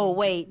so Oh, many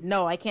wait. names.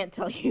 No, I can't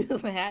tell you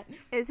that.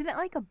 Isn't it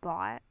like a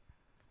bot?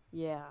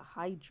 Yeah,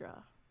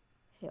 Hydra.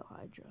 Hail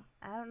Hydra.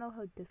 I don't know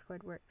how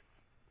Discord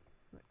works.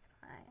 It's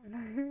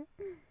fine.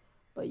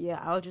 But yeah,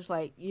 I was just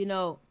like,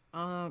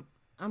 I'm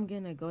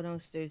gonna go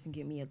downstairs and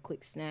get me a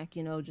quick snack,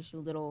 just a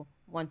little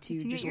 1, 2,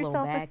 Did you just get a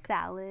little yourself bag. a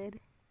salad?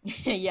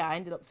 Yeah, I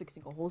ended up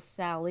fixing a whole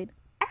salad.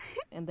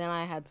 And then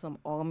I had some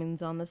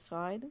almonds on the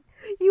side.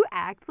 You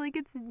act like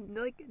it's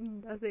like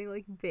nothing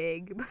like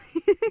big.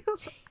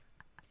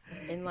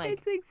 And like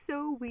it's like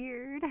so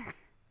weird.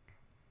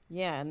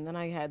 Yeah, and then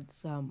I had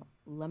some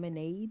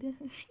lemonade.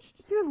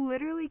 You're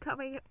literally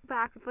coming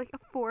back with like a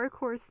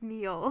 4-course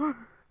meal.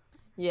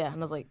 Yeah, and I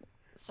was like,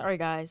 sorry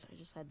guys, I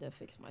just had to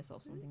fix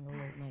myself something a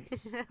little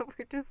nice.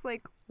 We're just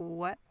like,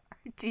 what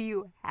do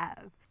you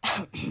have?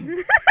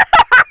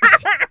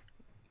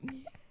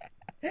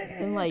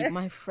 And like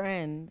my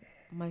friend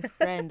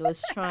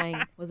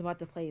was about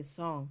to play a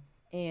song,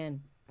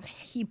 and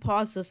he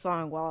paused the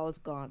song while I was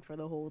gone for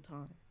the whole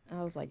time. And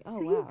I was like, oh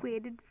So wow. he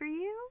waited for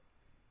you?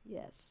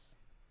 Yes.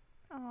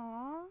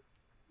 Aww.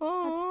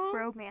 Aww. That's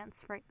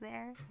romance right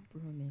there.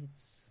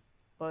 Bromance.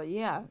 But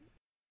yeah.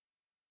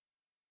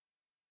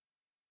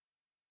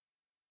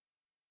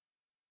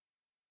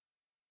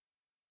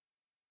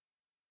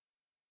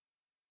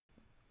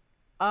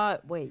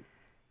 Wait.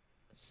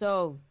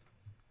 So,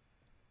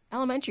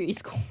 elementary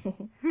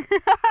school.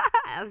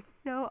 I'm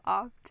so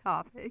off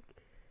topic.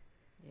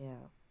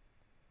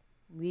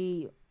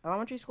 Yeah.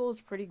 Elementary school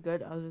is pretty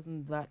good other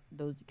than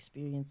those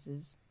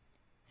experiences.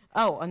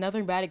 Oh,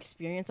 another bad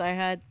experience I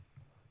had.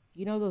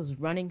 You know those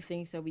running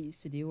things that we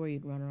used to do where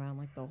you'd run around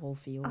like the whole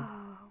field?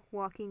 Oh,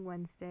 Walking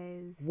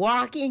Wednesdays.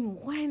 Walking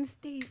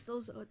Wednesdays,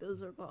 those are what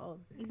those are called.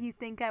 You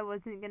think I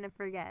wasn't gonna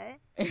forget?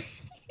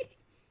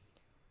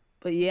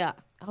 But yeah,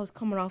 I was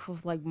coming off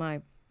of like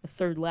my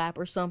third lap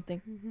or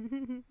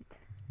something.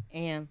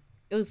 And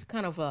it was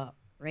kind of a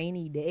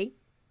rainy day.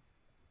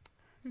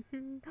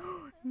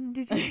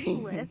 Did you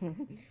slip?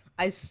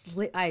 I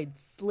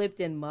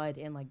slipped in mud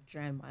and like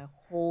drowned my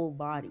whole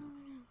body.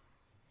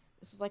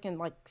 This was like in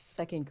like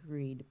second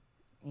grade,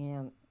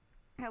 and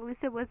At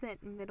least it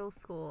wasn't middle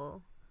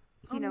school.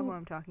 You know who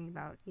I'm talking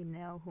about. You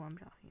know who I'm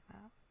talking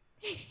about.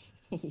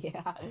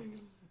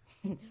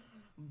 yeah.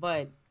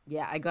 But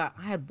yeah, I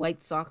had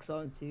white socks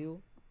on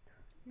too,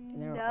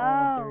 and they were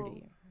all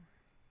dirty.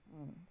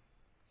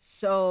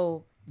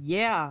 So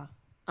yeah,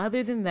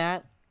 other than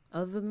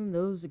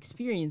those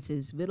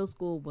experiences,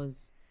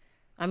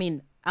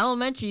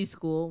 elementary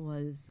school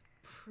was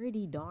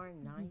pretty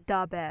darn nice.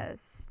 The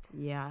best.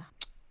 Yeah.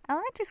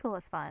 Elementary school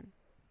was fun.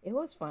 It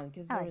was fun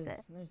because I liked it.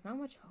 there's not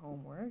much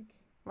homework.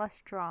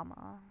 Less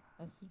drama.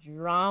 Less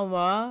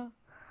drama.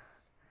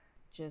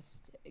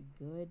 Just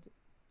good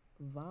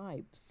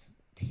vibes.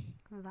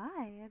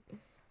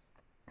 Vibes.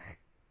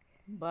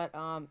 But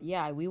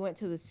yeah, we went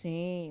to the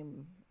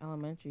same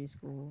elementary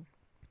school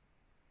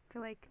For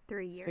like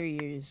 3 years. 3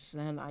 years,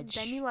 and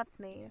Then you left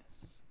me.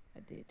 Yes, I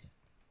did.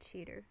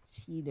 Cheater.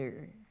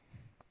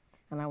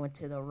 And I went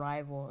to the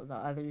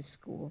other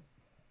school.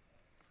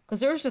 Because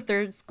there was a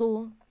third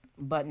school,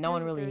 but no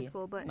one really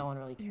cared.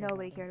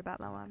 Nobody cared about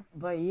that one.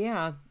 But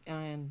yeah,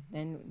 and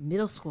then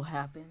middle school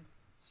happened.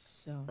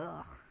 So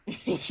Ugh.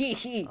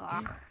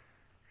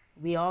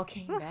 we all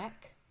came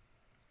back.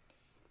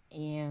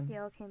 And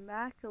Yale came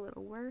back a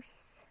little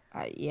worse.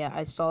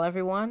 I saw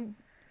everyone.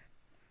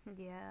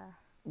 Yeah.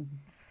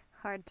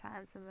 Hard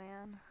times,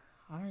 man.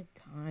 Hard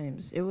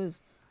times. It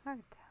was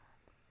Hard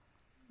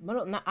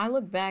times. I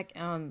look back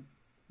on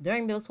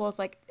during middle school. I was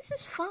like, this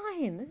is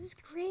fine. This is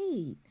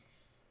great.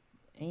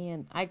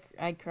 And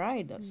I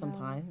cried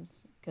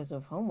sometimes because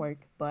of homework,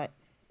 but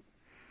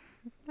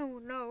Oh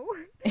no.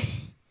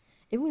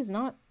 it was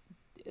not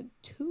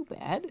too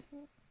bad.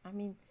 I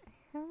mean,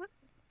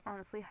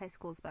 Honestly, high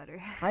school's better.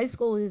 high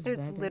school is There's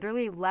better.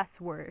 literally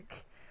less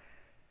work.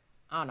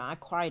 I don't know.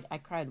 I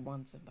cried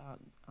once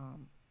about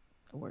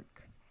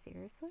work.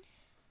 Seriously?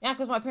 Yeah,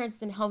 because my parents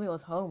didn't help me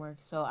with homework,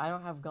 so I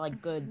don't have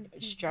like good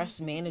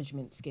stress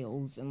management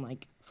skills and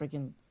like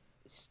freaking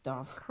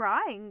stuff.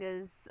 Crying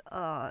is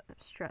a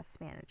stress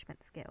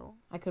management skill.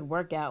 I could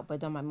work out,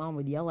 but then my mom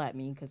would yell at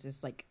me because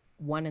it's like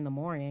 1 a.m.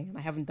 and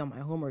I haven't done my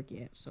homework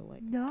yet. So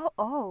like, No.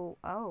 Oh.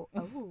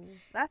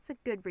 That's a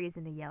good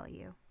reason to yell at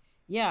you.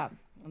 yeah,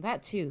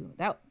 that too.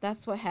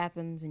 That's what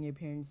happens when your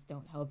parents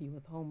don't help you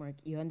with homework.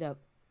 You end up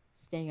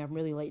staying up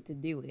really late to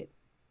do it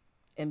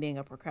and being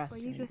a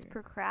procrastinator. Well, you just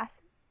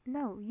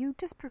you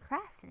just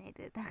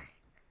procrastinated.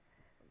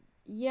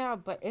 Yeah,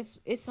 but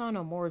it's on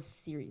a more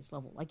serious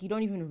level. Like you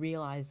don't even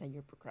realize that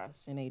you're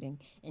procrastinating,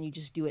 and you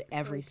just do it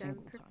every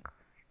single time.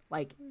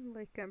 Like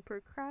I'm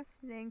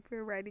procrastinating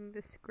for writing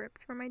the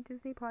script for my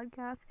Disney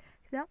podcast.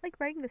 Because I don't like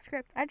writing the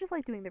script. I just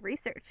like doing the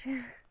research.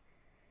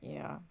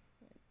 Yeah.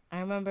 I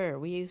remember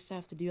we used to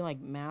have to do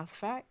like math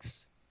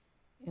facts,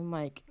 and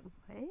like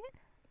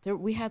What?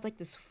 we had like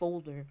this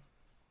folder,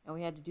 and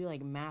we had to do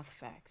like math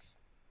facts.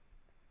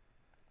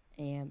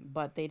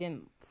 But they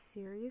didn't.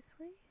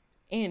 Seriously?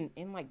 In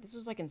like this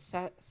was like in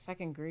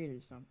second grade or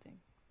something.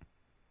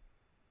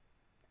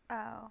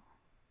 Oh.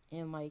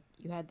 And like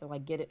you had to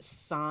like get it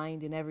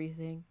signed and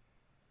everything.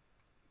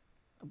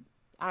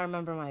 I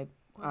remember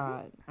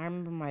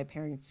my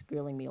parents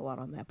grilling me a lot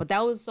on that, but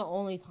that was the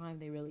only time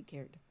they really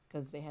cared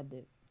because they had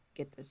to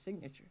get their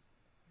signature.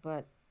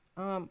 But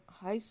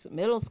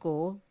middle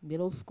school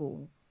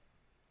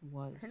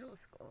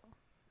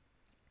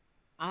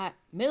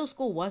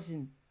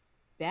wasn't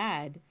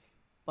bad,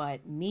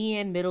 but me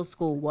in middle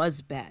school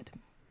was bad.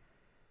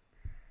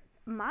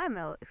 My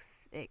middle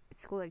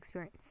school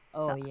experience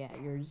sucked. Oh yeah,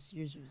 yours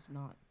was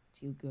not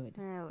too good.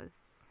 It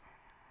was,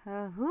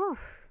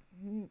 oof.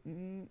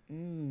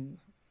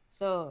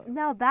 So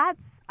No,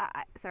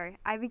 sorry.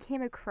 I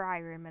became a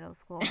crier in middle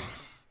school.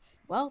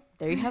 Well,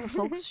 there you have it,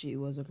 folks. She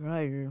was a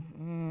crier.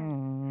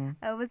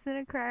 I wasn't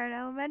a crier in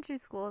elementary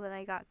school. Then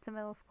I got to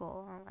middle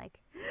school. And I'm like,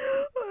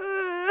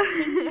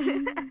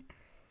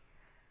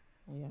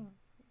 Yeah.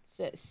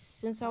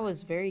 Since I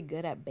was very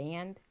good at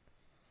band,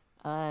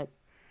 I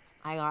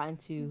got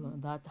into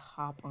that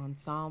hop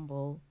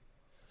ensemble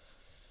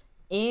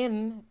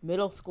in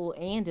middle school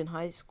and in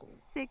high school.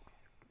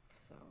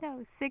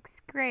 So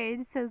sixth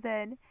grade. So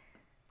then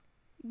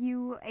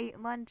you ate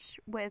lunch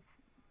with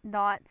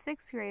not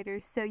sixth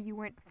graders, so you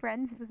weren't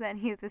friends with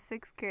any of the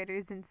sixth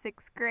graders in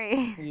sixth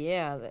grade.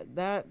 yeah,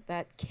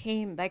 that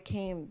came back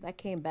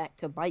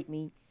to bite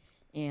me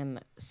in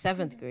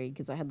seventh grade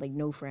because I had like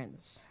no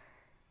friends.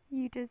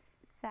 You just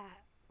sat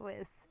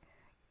with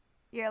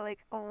your like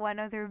one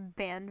other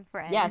band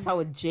friend. Yeah, I saw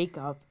with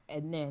Jacob,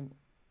 and then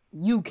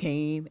you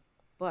came,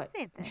 but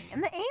Same thing.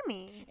 And the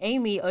Amy.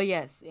 Amy, oh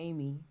yes,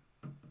 Amy.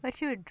 But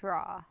she would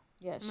draw.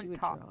 Yeah, And she would would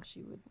talk. draw.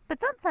 She would.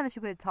 But sometimes she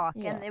would talk,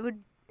 Yeah. and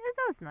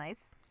that was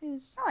nice. It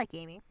was. I like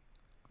Amy.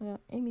 Yeah,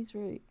 Amy's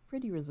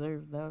pretty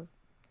reserved though.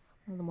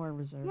 One of the more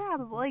reserved. Yeah,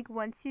 but people. like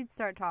once you'd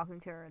start talking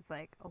to her, it's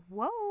like,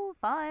 whoa,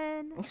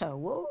 fun.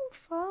 Whoa,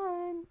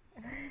 fun.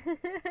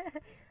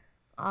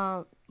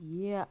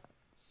 Yeah.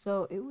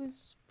 So it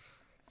was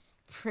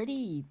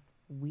pretty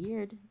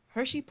weird.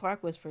 Hershey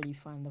Park was pretty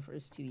fun the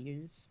first 2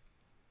 years.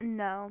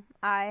 No,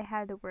 I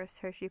had the worst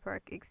Hershey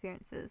Park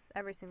experiences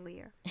every single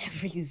year.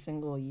 Every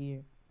single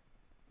year.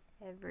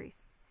 Every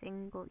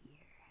single year.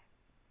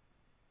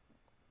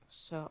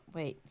 So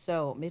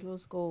middle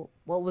school,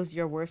 what was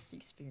your worst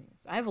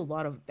experience? I have a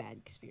lot of bad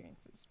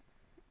experiences.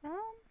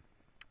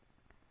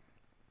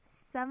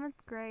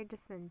 Seventh grade,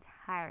 just the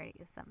entirety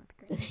of seventh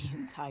grade. The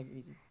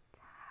entirety.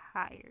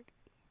 Tired.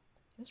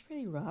 It was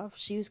pretty rough.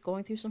 She was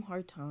going through some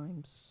hard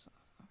times.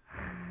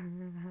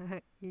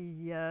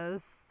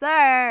 Yes,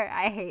 sir.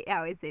 I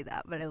always say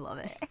that, but I love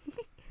it.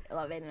 I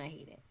love it and I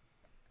hate it.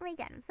 Oh my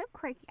god, I'm so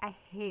quirky. I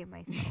hate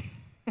myself.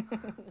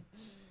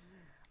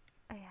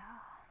 Yeah,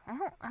 I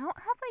don't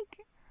have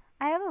like,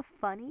 I have a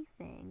funny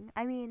thing.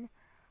 I mean,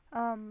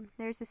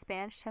 there's a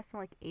Spanish test in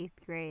like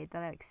 8th grade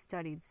that I like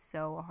studied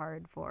so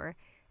hard for,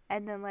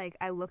 and then like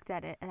I looked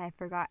at it and I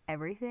forgot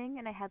everything,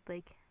 and I had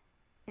like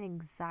an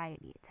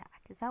anxiety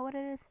attack. Is that what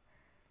it is?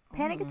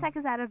 Panic attack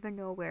is out of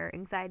nowhere.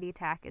 Anxiety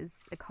attack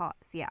is a cause.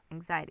 Yeah,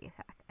 anxiety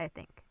attack, I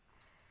think.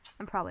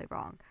 I'm probably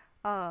wrong.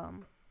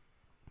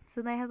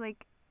 So then I had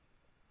like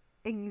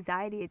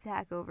anxiety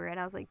attack over it, and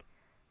I was like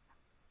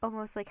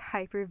almost like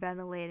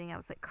hyperventilating. I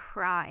was like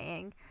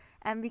crying.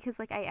 And because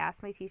like I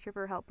asked my teacher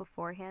for help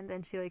beforehand,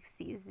 and she like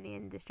sees me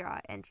in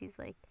distraught, and she's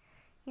like,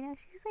 you know,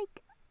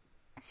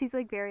 she's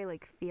like very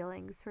like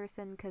feelings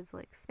person, because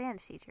like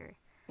Spanish teacher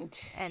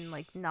and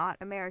like not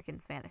American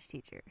Spanish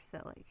teacher,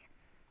 so like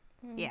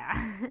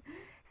yeah.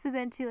 So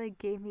then she like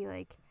gave me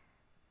like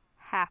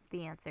half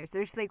the answer,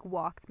 so she like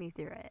walked me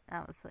through it, and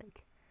I was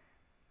like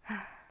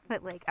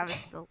but like I was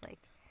still like,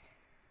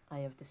 I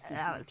have to see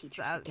my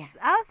teachers again.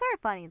 that was sort of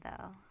funny though.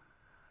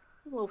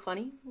 A little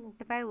funny.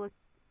 If I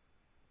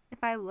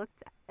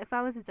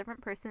was a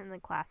different person in the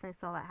class and I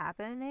saw that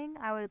happening,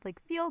 I would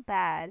like feel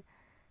bad.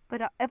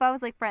 But if I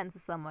was like friends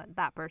with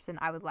that person,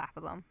 I would laugh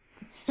at them.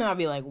 I'll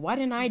be like, why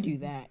didn't I do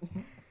that?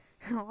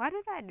 Why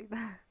did I do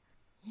that?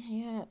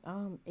 Yeah,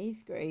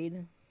 8th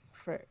grade.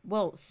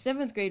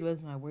 7th grade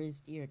was my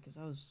worst year because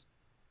I was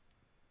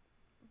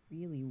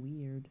really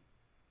weird.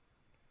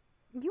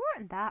 You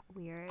weren't that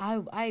weird.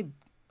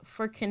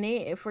 For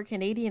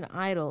Canadian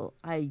Idol,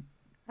 I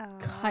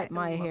cut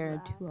my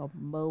hair that. into a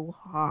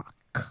mohawk.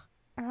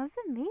 That was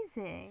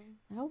amazing.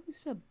 That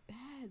was a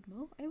bad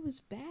It was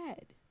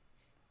bad.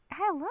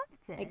 I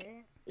loved it.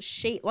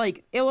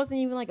 It wasn't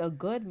even like a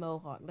good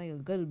mohawk, like a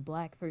good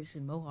black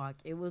person mohawk.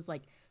 It was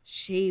like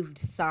shaved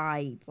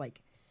sides, like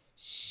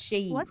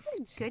shaved. What's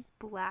a good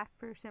black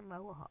person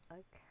mohawk?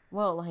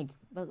 Well, like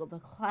the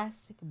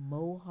classic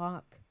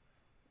mohawk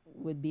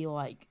would be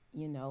like,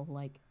 you know,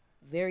 like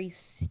very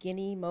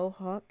skinny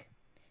mohawk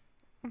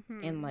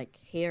and like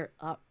hair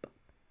up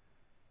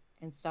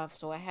and stuff.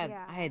 So I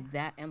had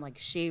that and like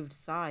shaved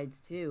sides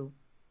too.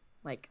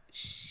 Like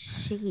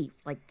shaved,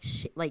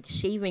 like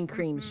shaving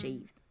cream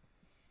shaved.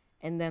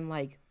 And then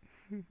like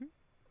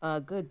a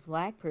good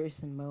black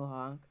person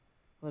mohawk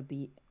would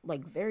be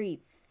like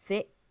very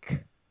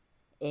thick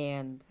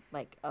and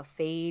like a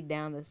fade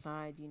down the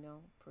side, you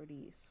know,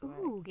 pretty swag.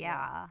 Ooh,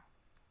 yeah.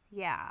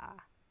 Yeah.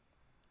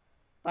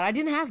 But I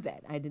didn't have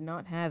that. I did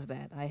not have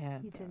that. I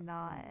had. You did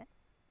not.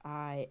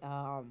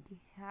 You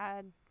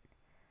had.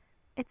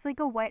 It's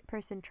like a white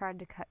person tried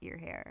to cut your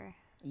hair.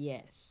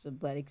 Yes,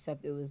 but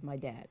except it was my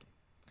dad.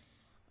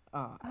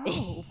 Oh.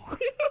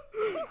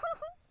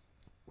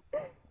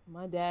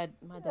 my dad's.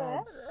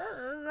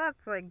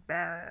 That's like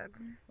bad.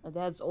 My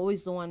dad's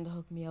always the one to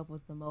hook me up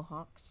with the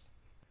mohawks.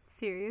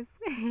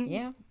 Seriously?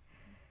 Yeah.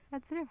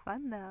 That's sort of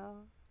fun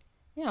though.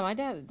 Yeah, my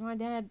dad.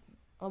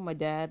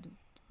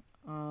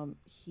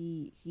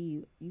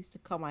 He used to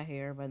cut my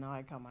hair, but now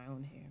I cut my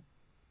own hair.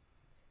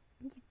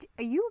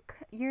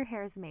 Your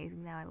hair is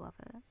amazing now. I love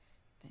it.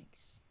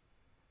 Thanks.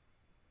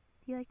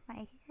 Do you like my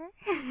hair?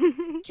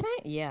 Can I?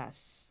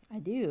 Yes, I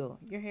do.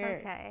 Your hair.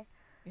 Okay.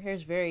 Your hair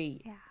is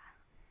very Yeah.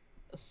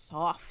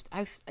 soft.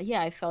 I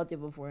felt it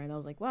before, and I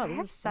was like, wow, I this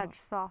have is such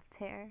soft. soft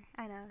hair.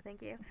 I know.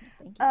 Thank you.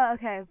 Thank you.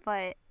 Okay,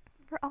 but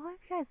for all of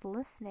you guys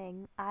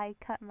listening, I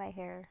cut my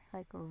hair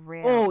like Oh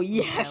real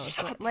yes.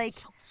 short. Like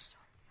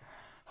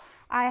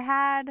I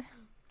had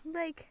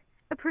like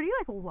a pretty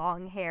like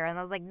long hair, and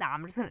I was like, nah,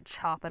 I'm just gonna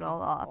chop it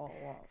all off. Oh,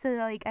 wow. So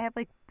like I have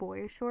like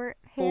boy short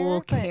hair. Full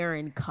but,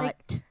 Karen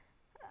cut.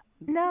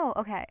 no,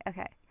 okay.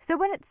 So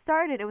when it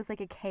started, it was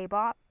like a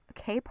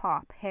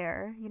K-pop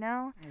hair, you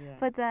know. Yeah.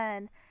 But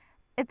then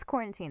it's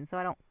quarantine, so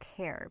I don't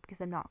care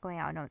because I'm not going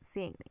out and no one's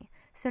seeing me.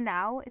 So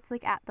now it's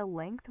like at the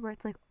length where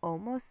it's like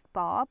almost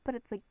bob, but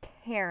it's like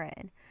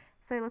Karen.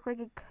 So I look like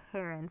a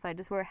Karen. So I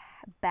just wear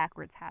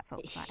backwards hats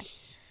all the time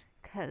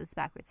because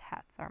backwards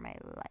hats are my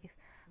life.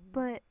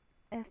 But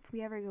if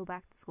we ever go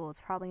back to school, it's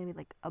probably gonna be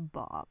like a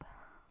bob.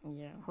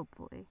 Yeah.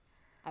 Hopefully.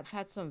 I've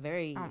had some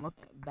very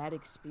look- bad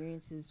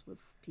experiences with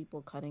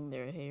people cutting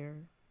their hair,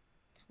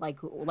 like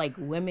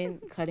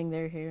women cutting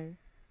their hair.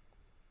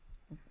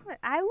 But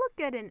I look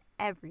good in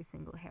every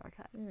single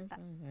haircut. Yeah, it's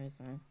fine, it's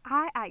fine.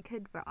 I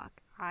could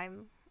rock.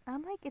 I'm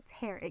like, it's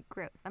hair, it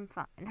grows. I'm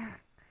fine.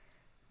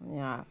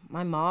 Yeah,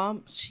 my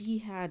mom, she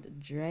had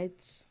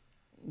dreads.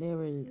 They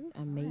were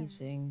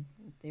amazing.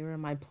 They were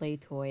my play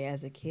toy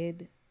as a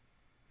kid.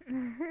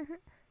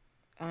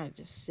 I'd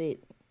just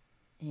sit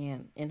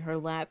and in her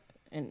lap,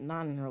 and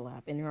not in her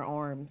lap, in her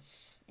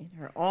arms,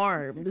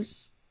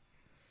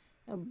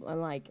 and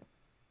like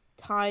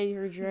tie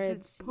her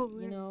dreads, pull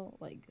you it. know,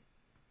 like.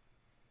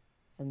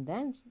 And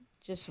then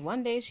just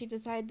one day she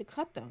decided to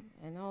cut them,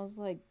 and I was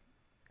like,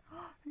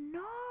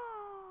 No.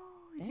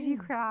 Did Dang. you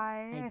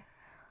cry?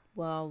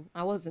 well,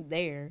 I wasn't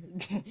there.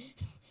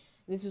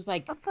 This was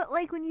like, But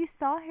like when you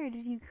saw her,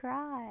 did you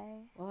cry?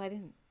 well, I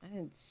didn't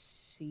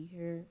see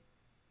her.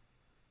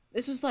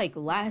 This was like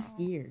last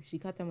year. She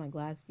cut them like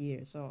last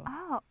year, so.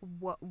 Oh,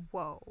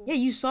 whoa. Yeah,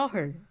 you saw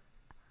her.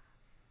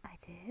 I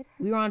did.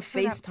 We were on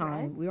For that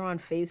FaceTime. We were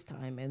dreads? on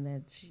FaceTime, and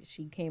then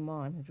she came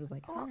on and she was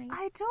like, Well,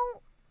 "Hi."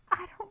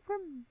 I don't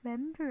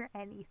remember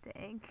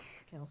anything.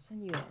 Okay, I'll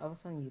send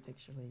you a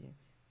picture later.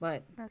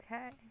 But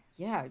Okay.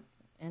 yeah,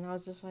 and I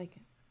was just like,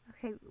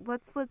 Okay,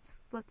 let's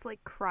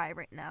like cry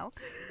right now.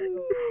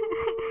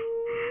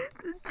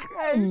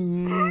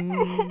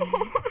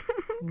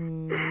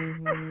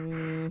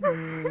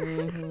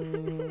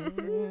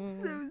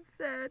 So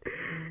sad.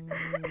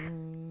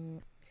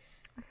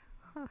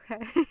 Okay.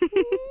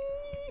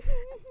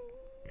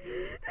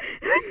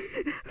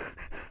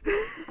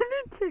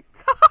 The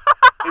TikTok.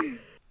 I'm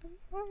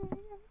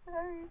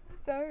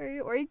sorry.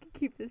 Or you can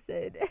keep this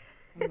in.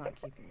 I'm not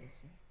keeping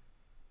this.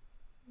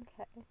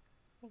 Okay.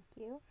 Thank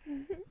you.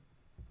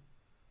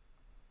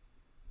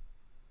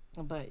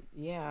 But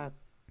yeah,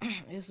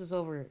 this is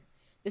over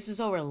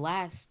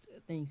last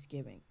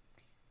Thanksgiving,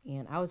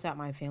 and I was at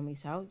my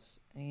family's house,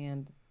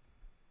 and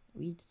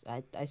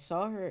I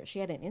saw her. She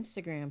had an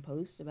Instagram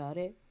post about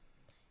it,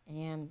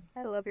 and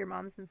I love your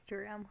mom's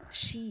Instagram.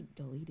 she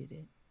deleted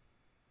it.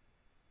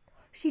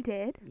 She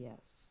did? Yes,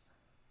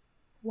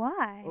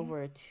 Why?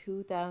 over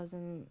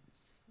 2,000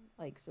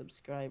 like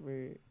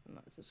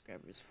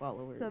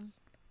followers.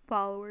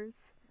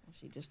 Followers.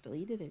 She just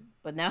deleted it,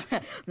 but now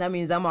that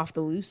means I'm off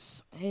the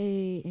loose.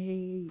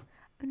 Hey.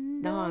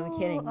 No, I'm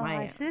kidding.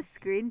 I should have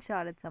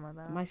screenshotted some of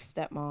them. My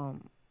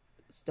stepmom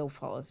still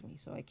follows me,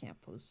 so I can't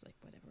post like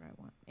whatever I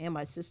want. And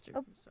my sister.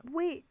 Oh, So.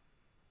 wait.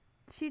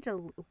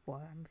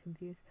 What? I'm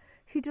confused.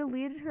 She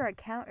deleted her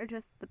account or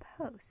just the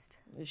post?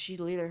 She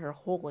deleted her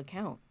whole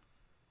account.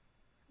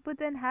 But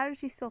then how does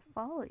she still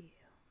follow you?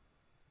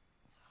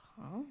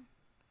 Huh?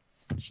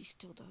 She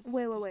still does.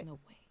 Wait. There's no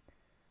way.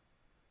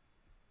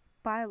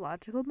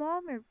 Biological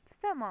mom or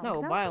stepmom? 'Cause I No,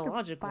 don't think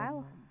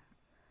biological.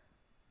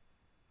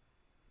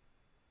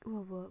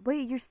 Whoa.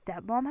 Wait, your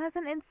stepmom has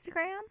an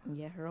Instagram?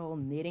 Yeah, her whole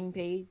knitting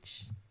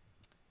page.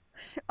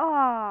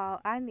 Oh,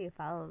 I need to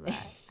follow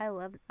that. I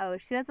love. Oh,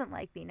 she doesn't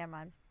like me. Never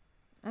mind.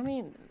 I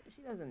mean,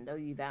 she doesn't know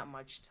you that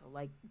much to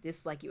like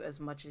dislike you as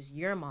much as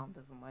your mom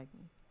doesn't like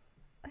me.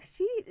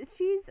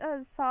 She's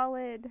a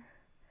solid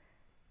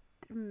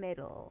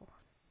middle.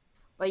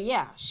 But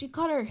yeah, she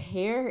cut her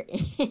hair.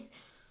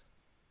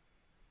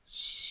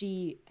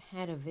 She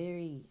had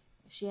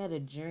a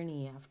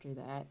journey after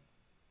that.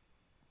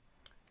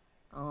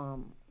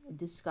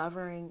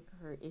 Discovering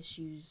her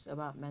issues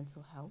about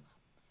mental health,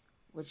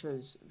 which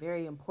was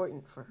very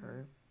important for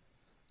her.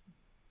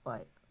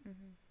 But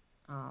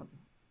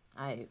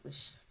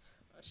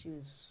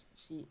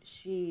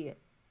she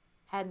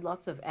had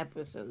lots of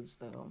episodes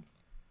though,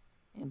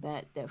 and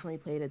that definitely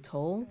played a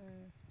toll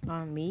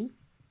on me.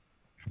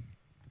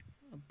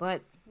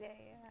 But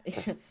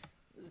Yeah.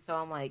 so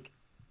I'm like,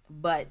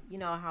 but you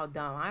know how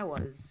dumb I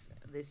was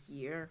this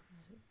year.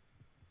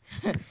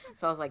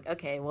 So I was like,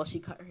 okay, well, she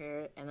cut her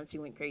hair and then she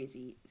went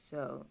crazy.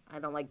 So I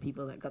don't like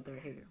people that cut their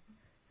hair.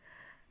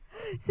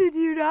 So do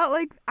you not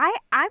like?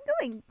 I'm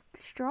going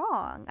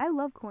strong. I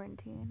love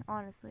quarantine,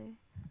 honestly.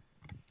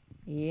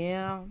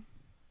 Yeah.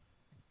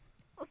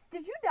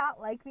 Did you not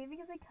like me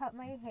because I cut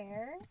my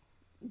hair?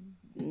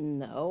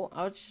 No,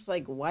 I was just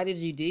like, why did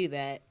you do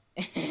that?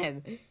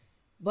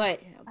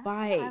 But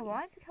I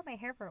wanted to cut my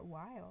hair for a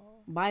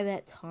while. by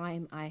that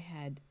time, I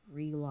had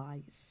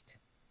realized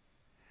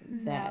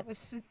that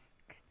It's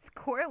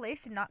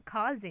correlation, not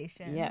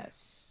causation.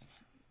 yes,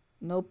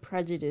 no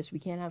prejudice. We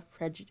can't have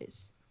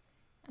prejudice.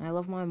 And I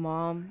love my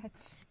mom,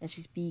 and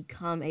she's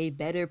become a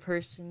better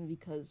person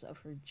because of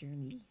her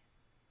journey.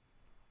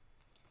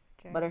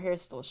 But her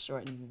hair's still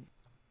short, and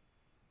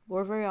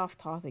we're very off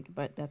topic,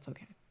 but that's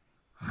okay.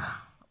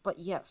 But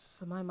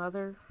yes, my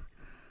mother,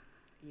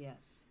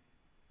 yes.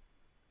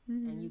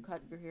 And you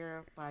cut your hair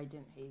off, but I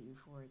didn't hate you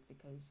for it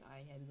because I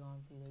had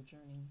gone through the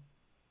journey.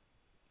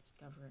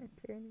 Discovering.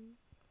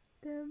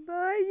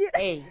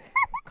 Hey,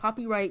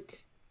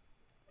 copyright.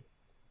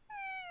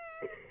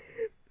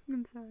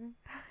 I'm sorry.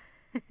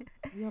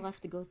 We all have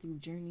to go through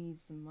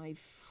journeys in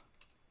life.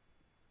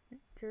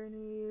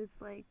 Journeys,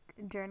 like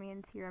journey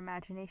into your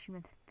imagination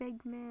with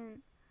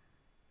Figment.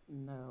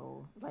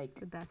 No, like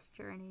The best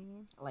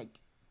journey.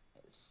 like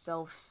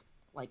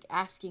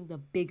asking the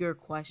bigger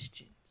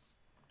questions.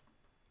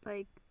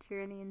 Like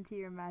journey into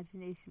your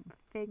imagination with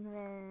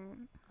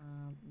Figment.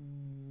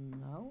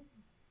 No.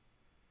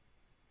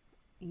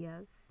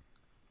 Yes.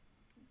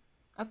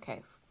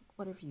 Okay,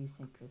 whatever you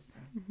think,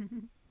 Kristen.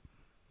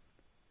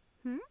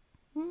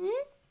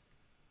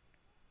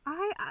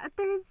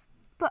 There's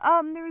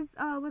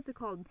what's it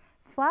called?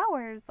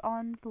 Flowers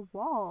on the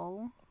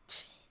wall.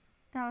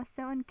 And I was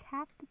so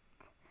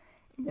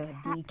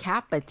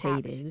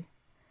Decapitated.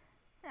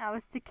 I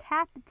was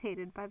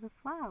decapitated by the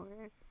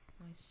flowers.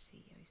 I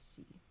see.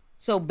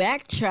 So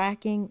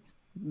backtracking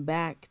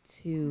back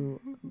to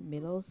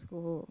middle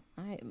school,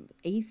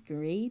 8th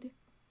grade.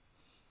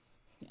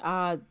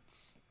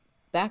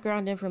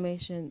 Background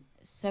information,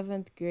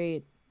 7th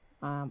grade,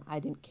 I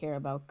didn't care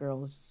about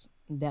girls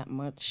that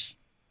much.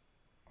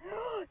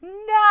 No,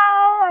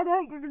 I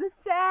know what you're gonna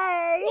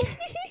say.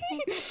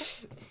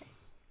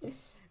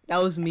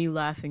 That was me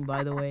laughing,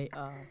 by the way.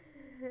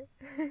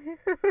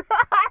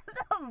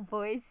 The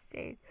voice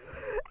change.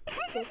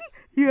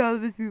 Yeah,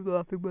 this is me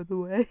laughing, by the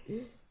way.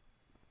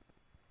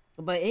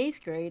 But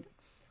 8th grade,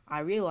 I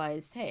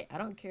realized, hey, I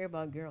don't care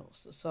about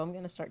girls, so I'm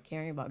gonna start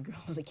caring about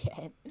girls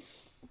again.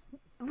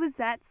 Was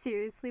that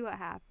seriously what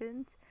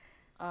happened?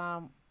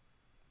 Probably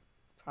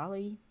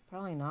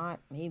not,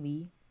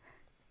 maybe.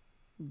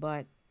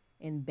 But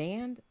in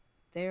band,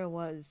 there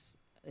was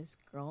this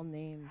girl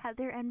named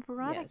Heather and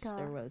Veronica. Yes,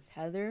 there was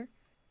Heather.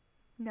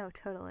 No,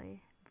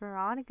 totally.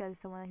 Veronica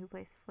is the one who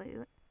plays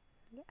flute.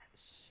 Yes.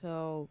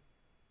 So,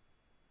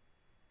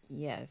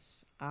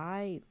 yes,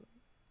 I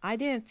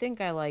didn't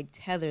think I liked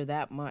Heather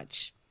that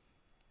much.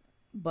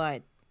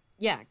 But,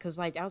 yeah, because,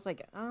 like, I was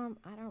like, I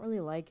don't really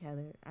like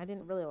Heather. I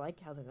didn't really like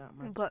Heather that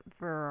much. But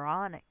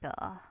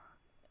Veronica.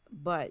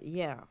 But,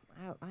 yeah,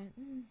 I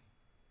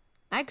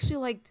actually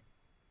liked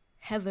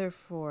Heather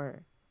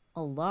for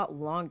a lot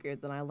longer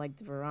than I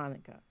liked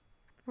Veronica.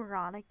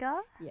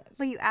 Veronica? Yes.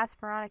 But you asked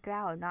Veronica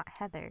out, not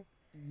Heather.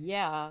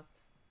 Yeah.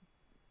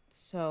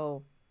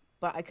 So,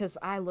 but because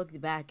I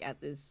looked back at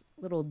this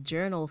little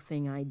journal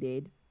thing I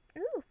did.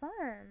 Ooh,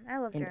 fun. I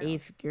love in journals.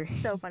 8th grade.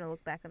 So fun to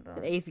look back at them.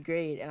 In 8th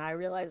grade, and I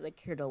realized I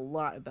cared a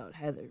lot about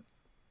Heather.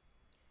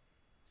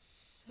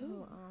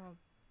 So,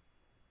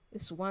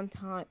 this one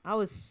time, I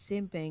was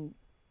simping.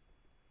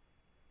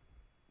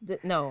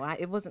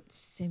 It wasn't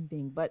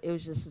simping, but it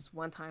was just this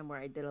one time where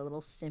I did a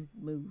little simp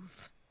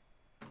move.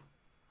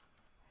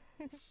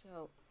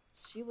 So,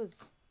 she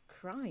was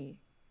crying.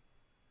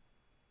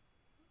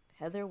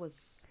 Heather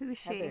was... Who's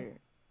she?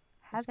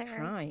 Heather was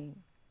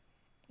crying.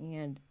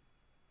 And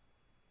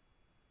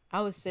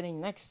I was sitting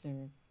next to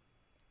her.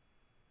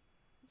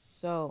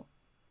 So,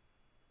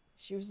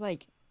 she was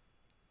like,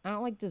 I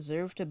don't,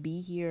 deserve to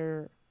be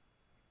here.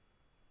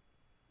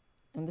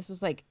 And this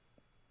was like...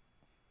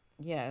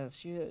 Yeah,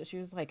 she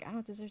was like, I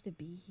don't deserve to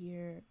be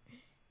here.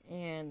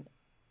 And...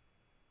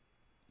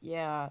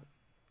 Yeah...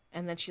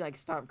 And then she,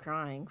 stopped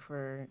crying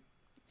for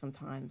some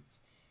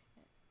times.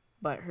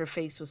 But her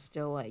face was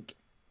still,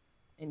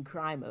 in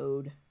cry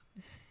mode.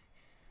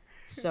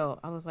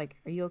 So I was like,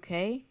 are you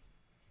okay?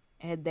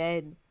 And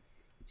then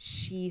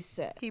she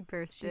said... She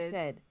bursted. She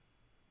said,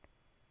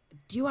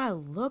 do I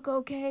look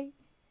okay?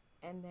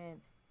 And then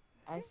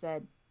I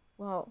said,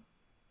 well,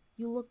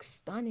 you look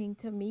stunning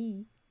to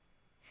me.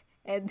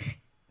 And...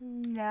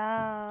 No.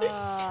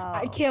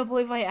 I can't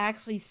believe I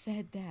actually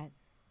said that.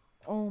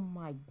 Oh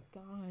my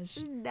gosh.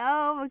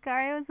 No,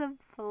 Makari was a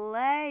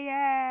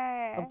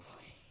player.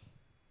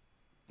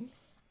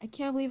 I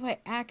can't believe I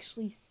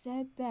actually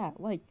said that.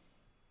 What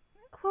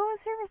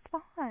was her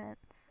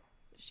response?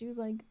 She was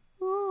like,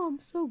 oh, I'm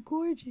so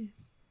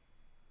gorgeous.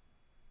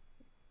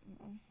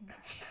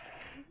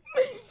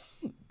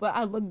 But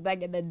I looked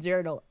back at the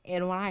journal,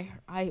 and when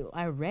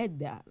I read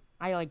that,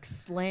 I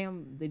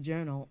slammed the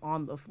journal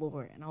on the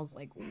floor, and I was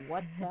like,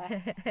 what the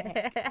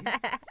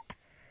heck?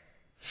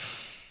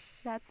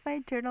 That's why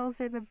journals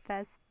are the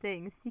best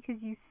things,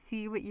 because you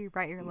see what you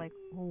write, you're like,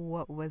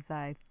 what was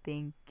I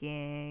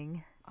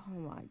thinking? Oh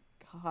my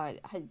god.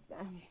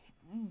 Oh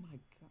my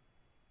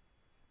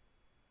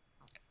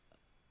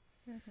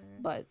god.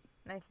 But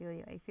I feel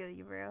you. I feel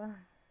you, bro.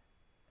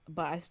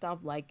 I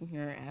stopped liking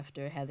her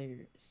after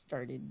Heather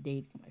started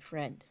dating my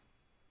friend.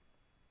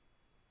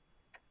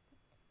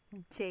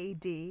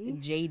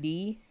 JD.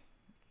 JD.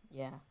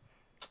 Yeah.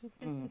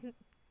 Mm.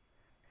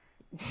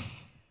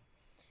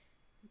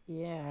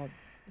 Yeah.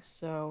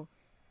 So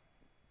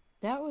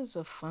that was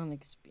a fun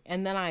experience.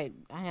 And then I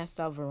asked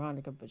out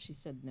Veronica, but she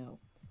said no.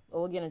 But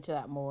we'll get into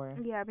that more.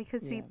 Yeah,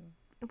 because Yeah.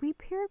 we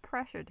peer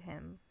pressured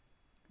him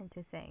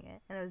into saying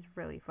it, and it was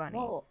really funny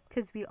Well,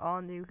 because we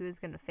all knew he was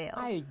gonna fail.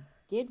 I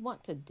did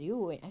want to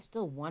do it. I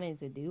still wanted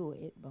to do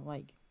it, but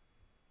like,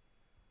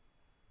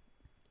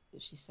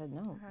 she said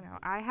no. I don't know.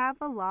 I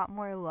have a lot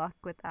more luck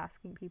with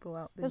asking people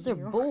out than Because they're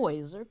you.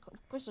 boys. Of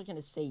course they're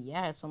gonna say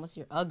yes unless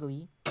you're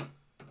ugly. Oh,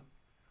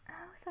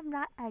 so I'm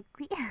not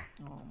ugly.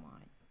 Oh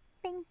my.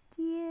 Thank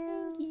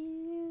you.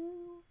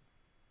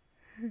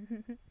 Thank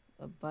you.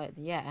 But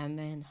yeah, and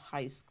then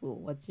high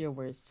school. What's your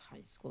worst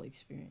high school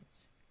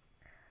experience?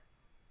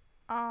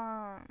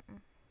 I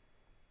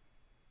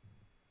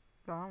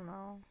don't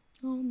know.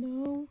 Oh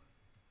no.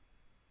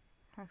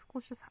 High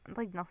school's just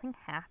like nothing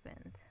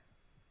happened.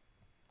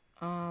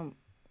 Yeah.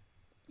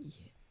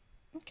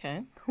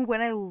 Okay.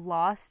 When I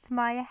lost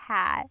my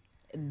hat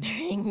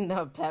During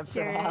the pep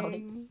rally.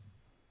 during,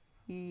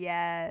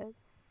 yes,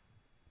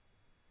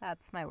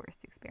 that's my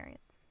worst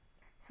experience.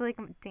 So like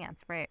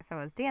dance, right? So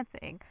I was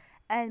dancing,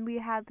 and we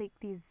had like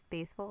these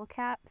baseball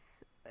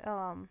caps,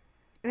 and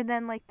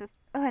then like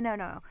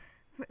no.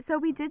 So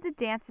we did the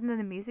dance, and then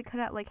the music cut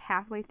out like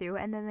halfway through,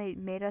 and then they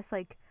made us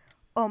like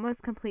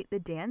almost complete the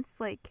dance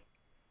like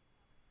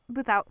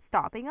without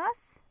stopping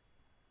us,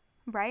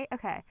 right?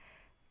 Okay.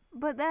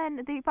 But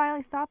then they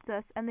finally stopped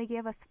us and they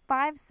gave us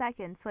 5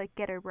 seconds to like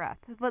get our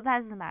breath. But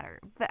that doesn't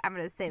matter. But I'm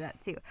gonna say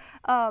that too.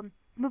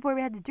 Before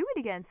we had to do it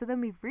again. So then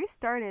we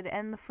restarted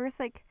and the first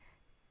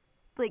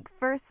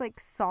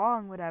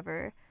song,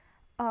 whatever,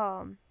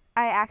 I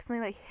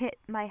accidentally like hit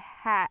my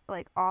hat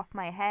like off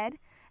my head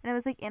and it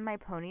was like in my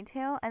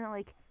ponytail and it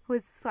like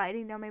was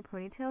sliding down my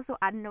ponytail, so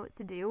I didn't know what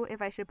to do, if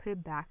I should put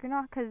it back or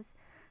not, because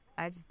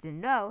I just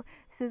didn't know.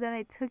 So then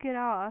I took it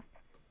off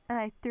and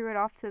I threw it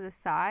off to the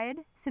side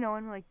so no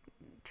one would like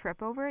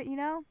trip over it, you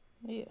know?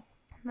 Yeah.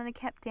 And then I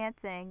kept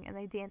dancing and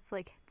I danced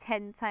like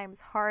 10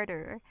 times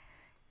harder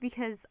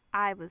because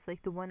I was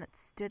like the one that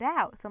stood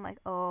out. So I'm like,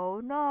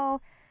 oh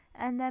no.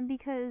 And then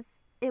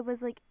because it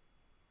was like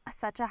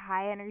such a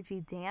high energy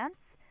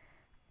dance,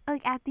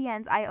 like at the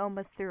end I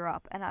almost threw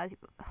up and I was,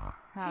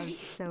 that was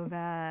so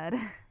bad.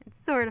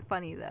 It's sort of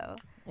funny though.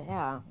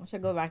 Yeah. I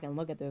should go back and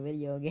look at the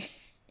video again.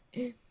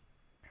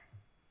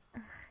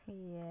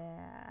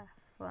 Yeah,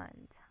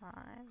 fun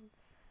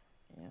times.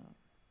 Yeah.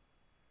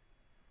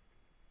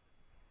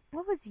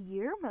 What was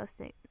your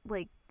most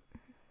like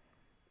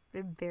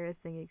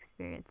embarrassing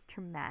experience?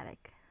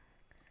 Traumatic.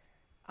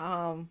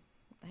 I've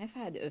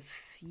had a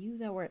few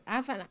that were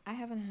I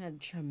haven't had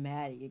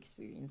traumatic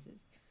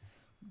experiences,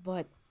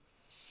 but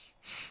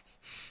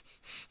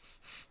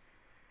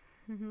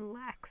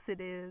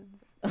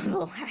Laxatives.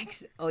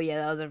 Oh yeah,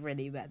 that was a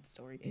pretty bad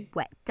story.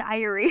 Wet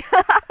diarrhea.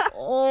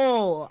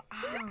 I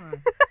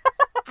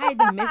had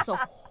to miss a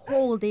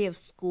whole day of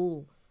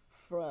school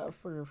for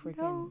freaking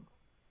No.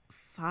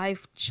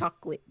 5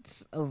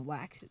 chocolates of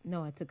laxatives.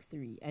 No, I took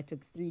 3. I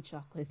took 3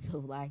 chocolates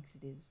of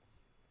laxatives.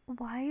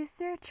 Why is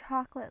there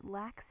chocolate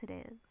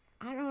laxatives?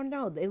 I don't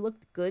know. They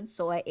looked good,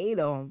 so I ate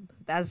them.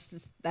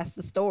 That's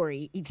the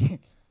story.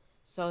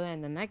 So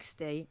then the next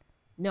day,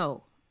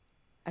 no,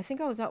 I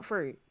think I was out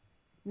for,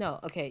 no,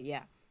 okay,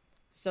 yeah.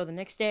 So the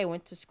next day I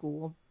went to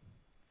school,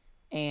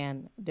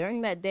 and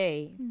during that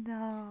day,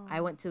 No. I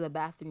went to the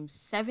bathroom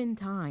 7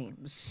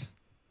 times.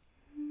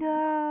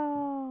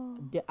 No.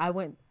 I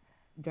went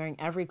during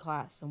every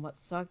class, and what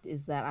sucked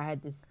is that I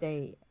had to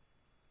stay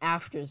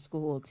after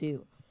school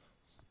too,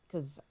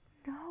 because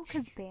No,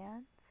 because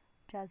bands.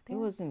 Jazz it bands.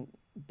 wasn't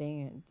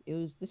banned.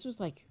 This was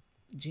like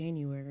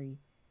January,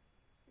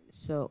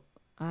 so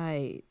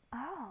I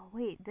Oh,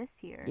 wait,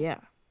 this year. yeah.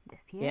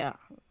 This year? Yeah.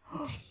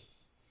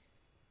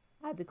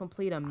 I had to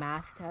complete a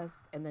math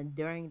test, and then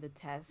during the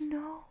test,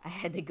 No. I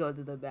had to go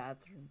to the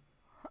bathroom.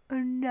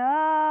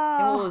 No.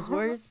 And what was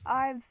worse?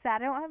 I'm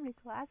sad I don't have any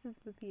classes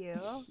with you.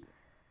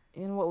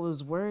 And what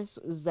was worse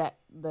is that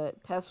the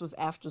test was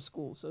after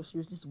school, so she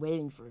was just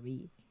waiting for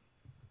me.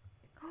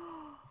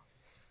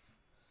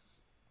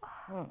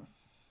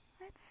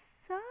 That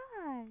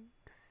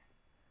sucks.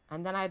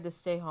 And then I had to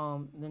stay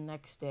home the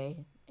next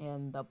day,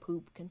 and the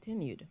poop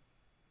continued.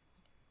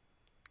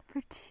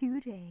 For 2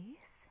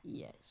 days?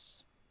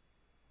 Yes.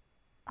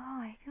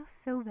 Oh, I feel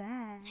so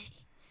bad.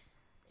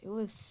 It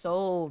was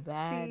so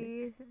bad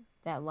See,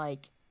 that,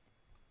 like,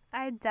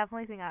 I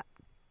definitely think that...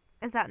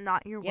 Is that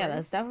not your yeah, worst?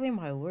 that's definitely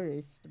my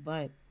worst,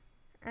 but...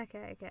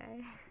 Okay.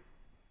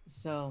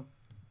 So,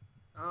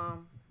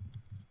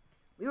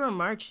 we were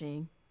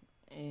marching,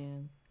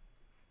 and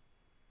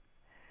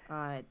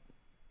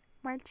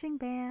Marching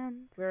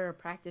bands. we were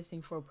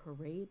practicing for a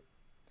parade,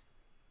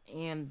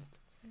 and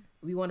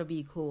we want to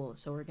be cool.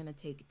 So we're going to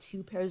take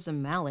 2 pairs of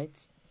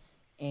mallets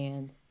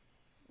and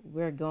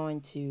we're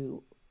going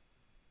to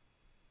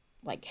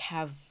like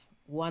have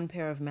 1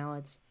 pair of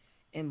mallets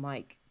in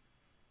like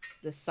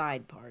the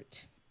side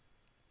part.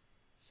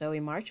 So we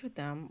march with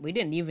them. We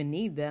didn't even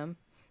need them.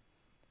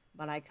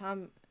 But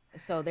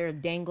so they're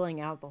dangling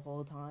out the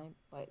whole time.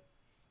 But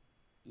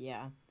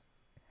yeah.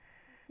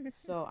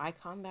 So I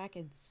come back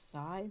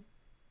inside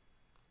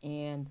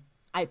and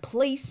I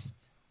place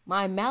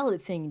my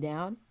mallet thing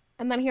down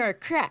and then hear a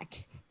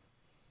crack.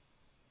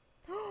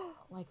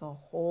 Like a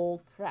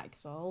whole crack.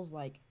 So I was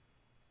like,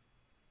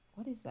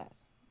 what is that?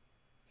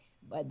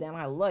 But then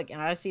I look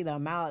and I see the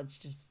mallet's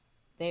just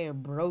they're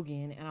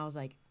broken and I was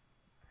like,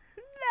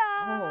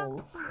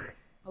 No. oh,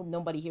 hope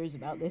nobody hears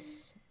about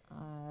this.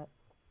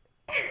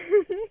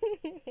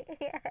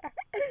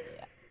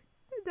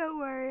 Don't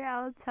worry,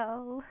 I'll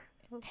tell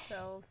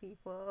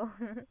people.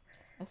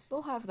 I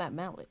still have that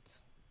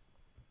mallet.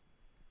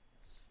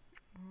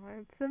 Oh,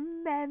 it's a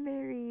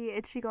memory.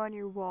 It should go on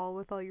your wall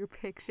with all your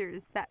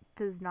pictures. That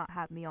does not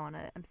have me on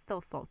it. I'm still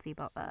salty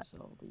about that.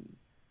 Salty.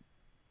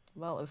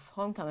 Well, if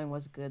Homecoming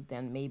was good,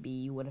 then maybe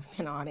you would have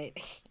been on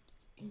it.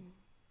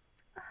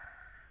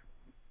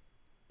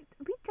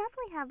 We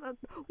definitely have a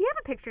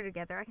picture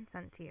together. I can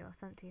send it to you. I'll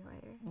send it to you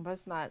later. But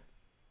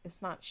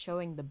it's not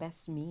showing the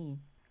best me.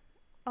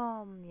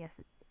 Yes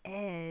it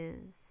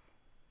is.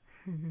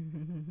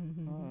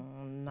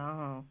 Oh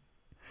no.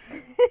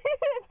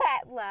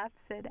 That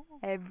laughs at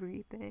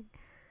everything.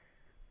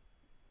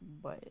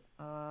 But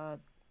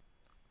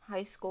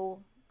high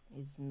school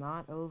is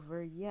not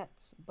over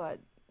yet, but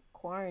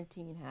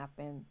quarantine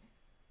happened.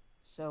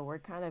 So we're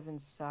kind of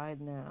inside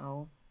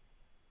now.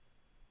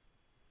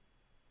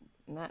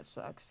 And that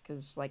sucks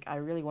cuz like I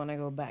really want to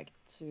go back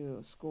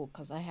to school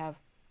cuz I have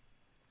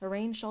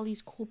arranged all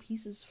these cool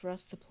pieces for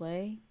us to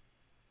play.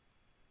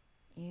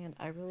 And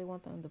I really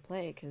want them to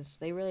play cuz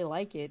they really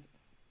like it.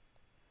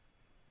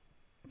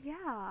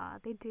 Yeah,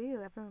 they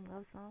do. Everyone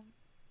loves them.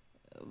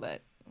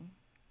 But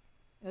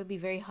it would be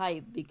very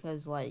hype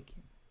because like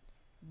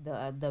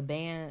the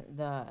band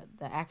the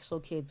actual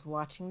kids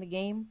watching the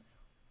game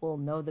will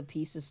know the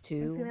pieces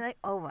too. It's gonna be like,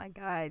 oh my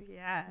god,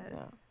 yes.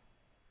 Yeah.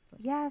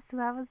 Yeah, so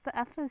that was the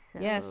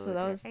episode. Yeah, so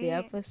that was the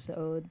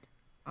episode.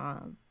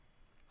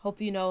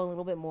 Hope you know a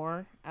little bit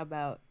more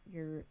about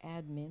your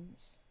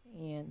admins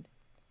and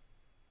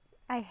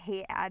I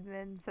hate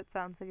admins. That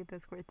sounds like a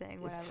Discord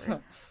thing.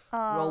 Whatever.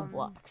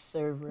 Roblox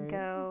server.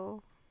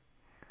 Go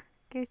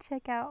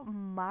check out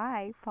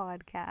my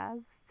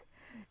podcast,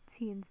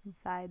 Teens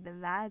Inside the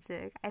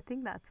Magic. I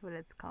think that's what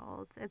it's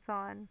called. It's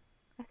on.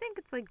 I think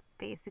it's like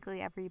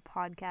basically every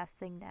podcast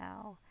thing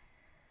now.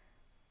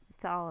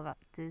 It's all about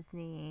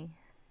Disney.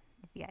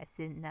 If you guys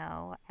didn't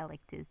know, I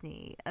like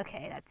Disney.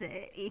 Okay, that's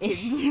it.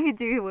 You can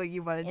do what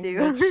you want to do.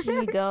 Make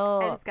sure you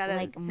go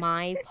like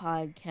my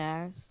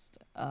podcast,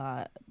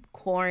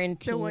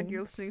 Quarantine. The one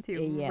you're listening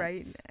to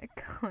right now,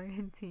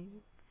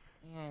 Quarantines.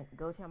 And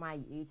go to my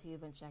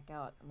YouTube and check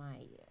out my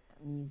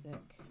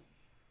music.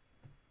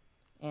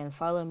 And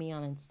follow me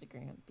on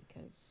Instagram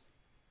because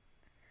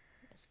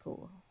it's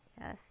cool.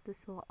 Yes,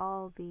 this will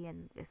all be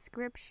in the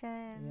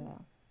description. Yeah.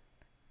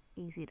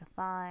 Easy to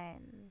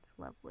find. It's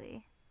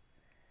lovely.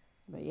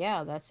 But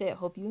yeah, that's it.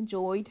 Hope you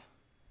enjoyed.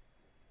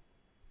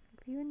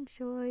 Hope you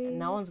enjoyed. And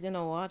no one's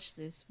gonna watch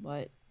this,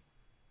 but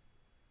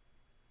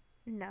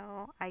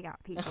no, I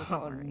got people.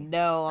 oh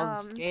no, I'm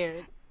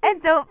scared. And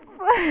don't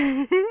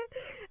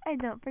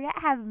forget,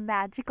 have a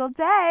magical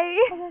day.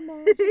 Have a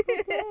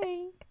magical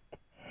day.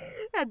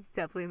 That's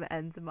definitely the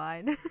end of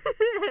mine.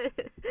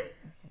 Okay.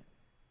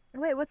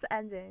 Wait, what's the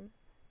ending?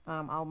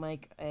 I'll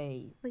make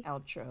a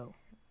outro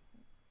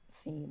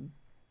theme.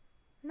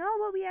 No,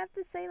 but we have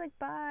to say like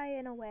bye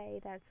in a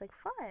way that's like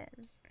fun.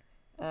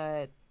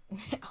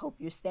 Hope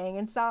you're staying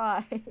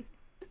inside.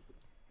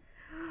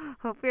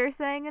 Hope you're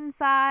staying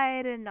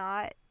inside and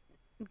not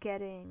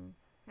getting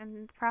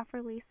and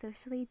properly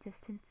socially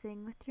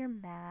distancing with your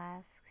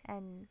mask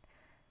and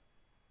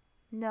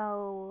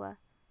no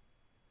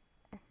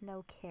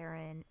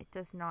Karen, it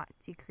does not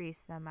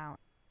decrease the amount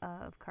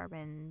of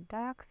carbon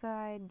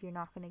dioxide. You're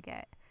not going to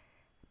get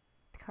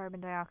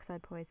carbon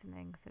dioxide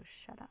poisoning, so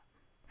shut up.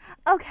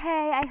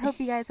 Okay, I hope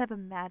you guys have a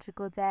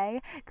magical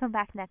day. Come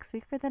back next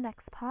week for the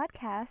next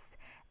podcast,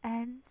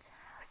 and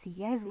see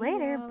you guys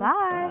later.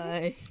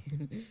 Bye.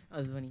 That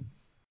was funny.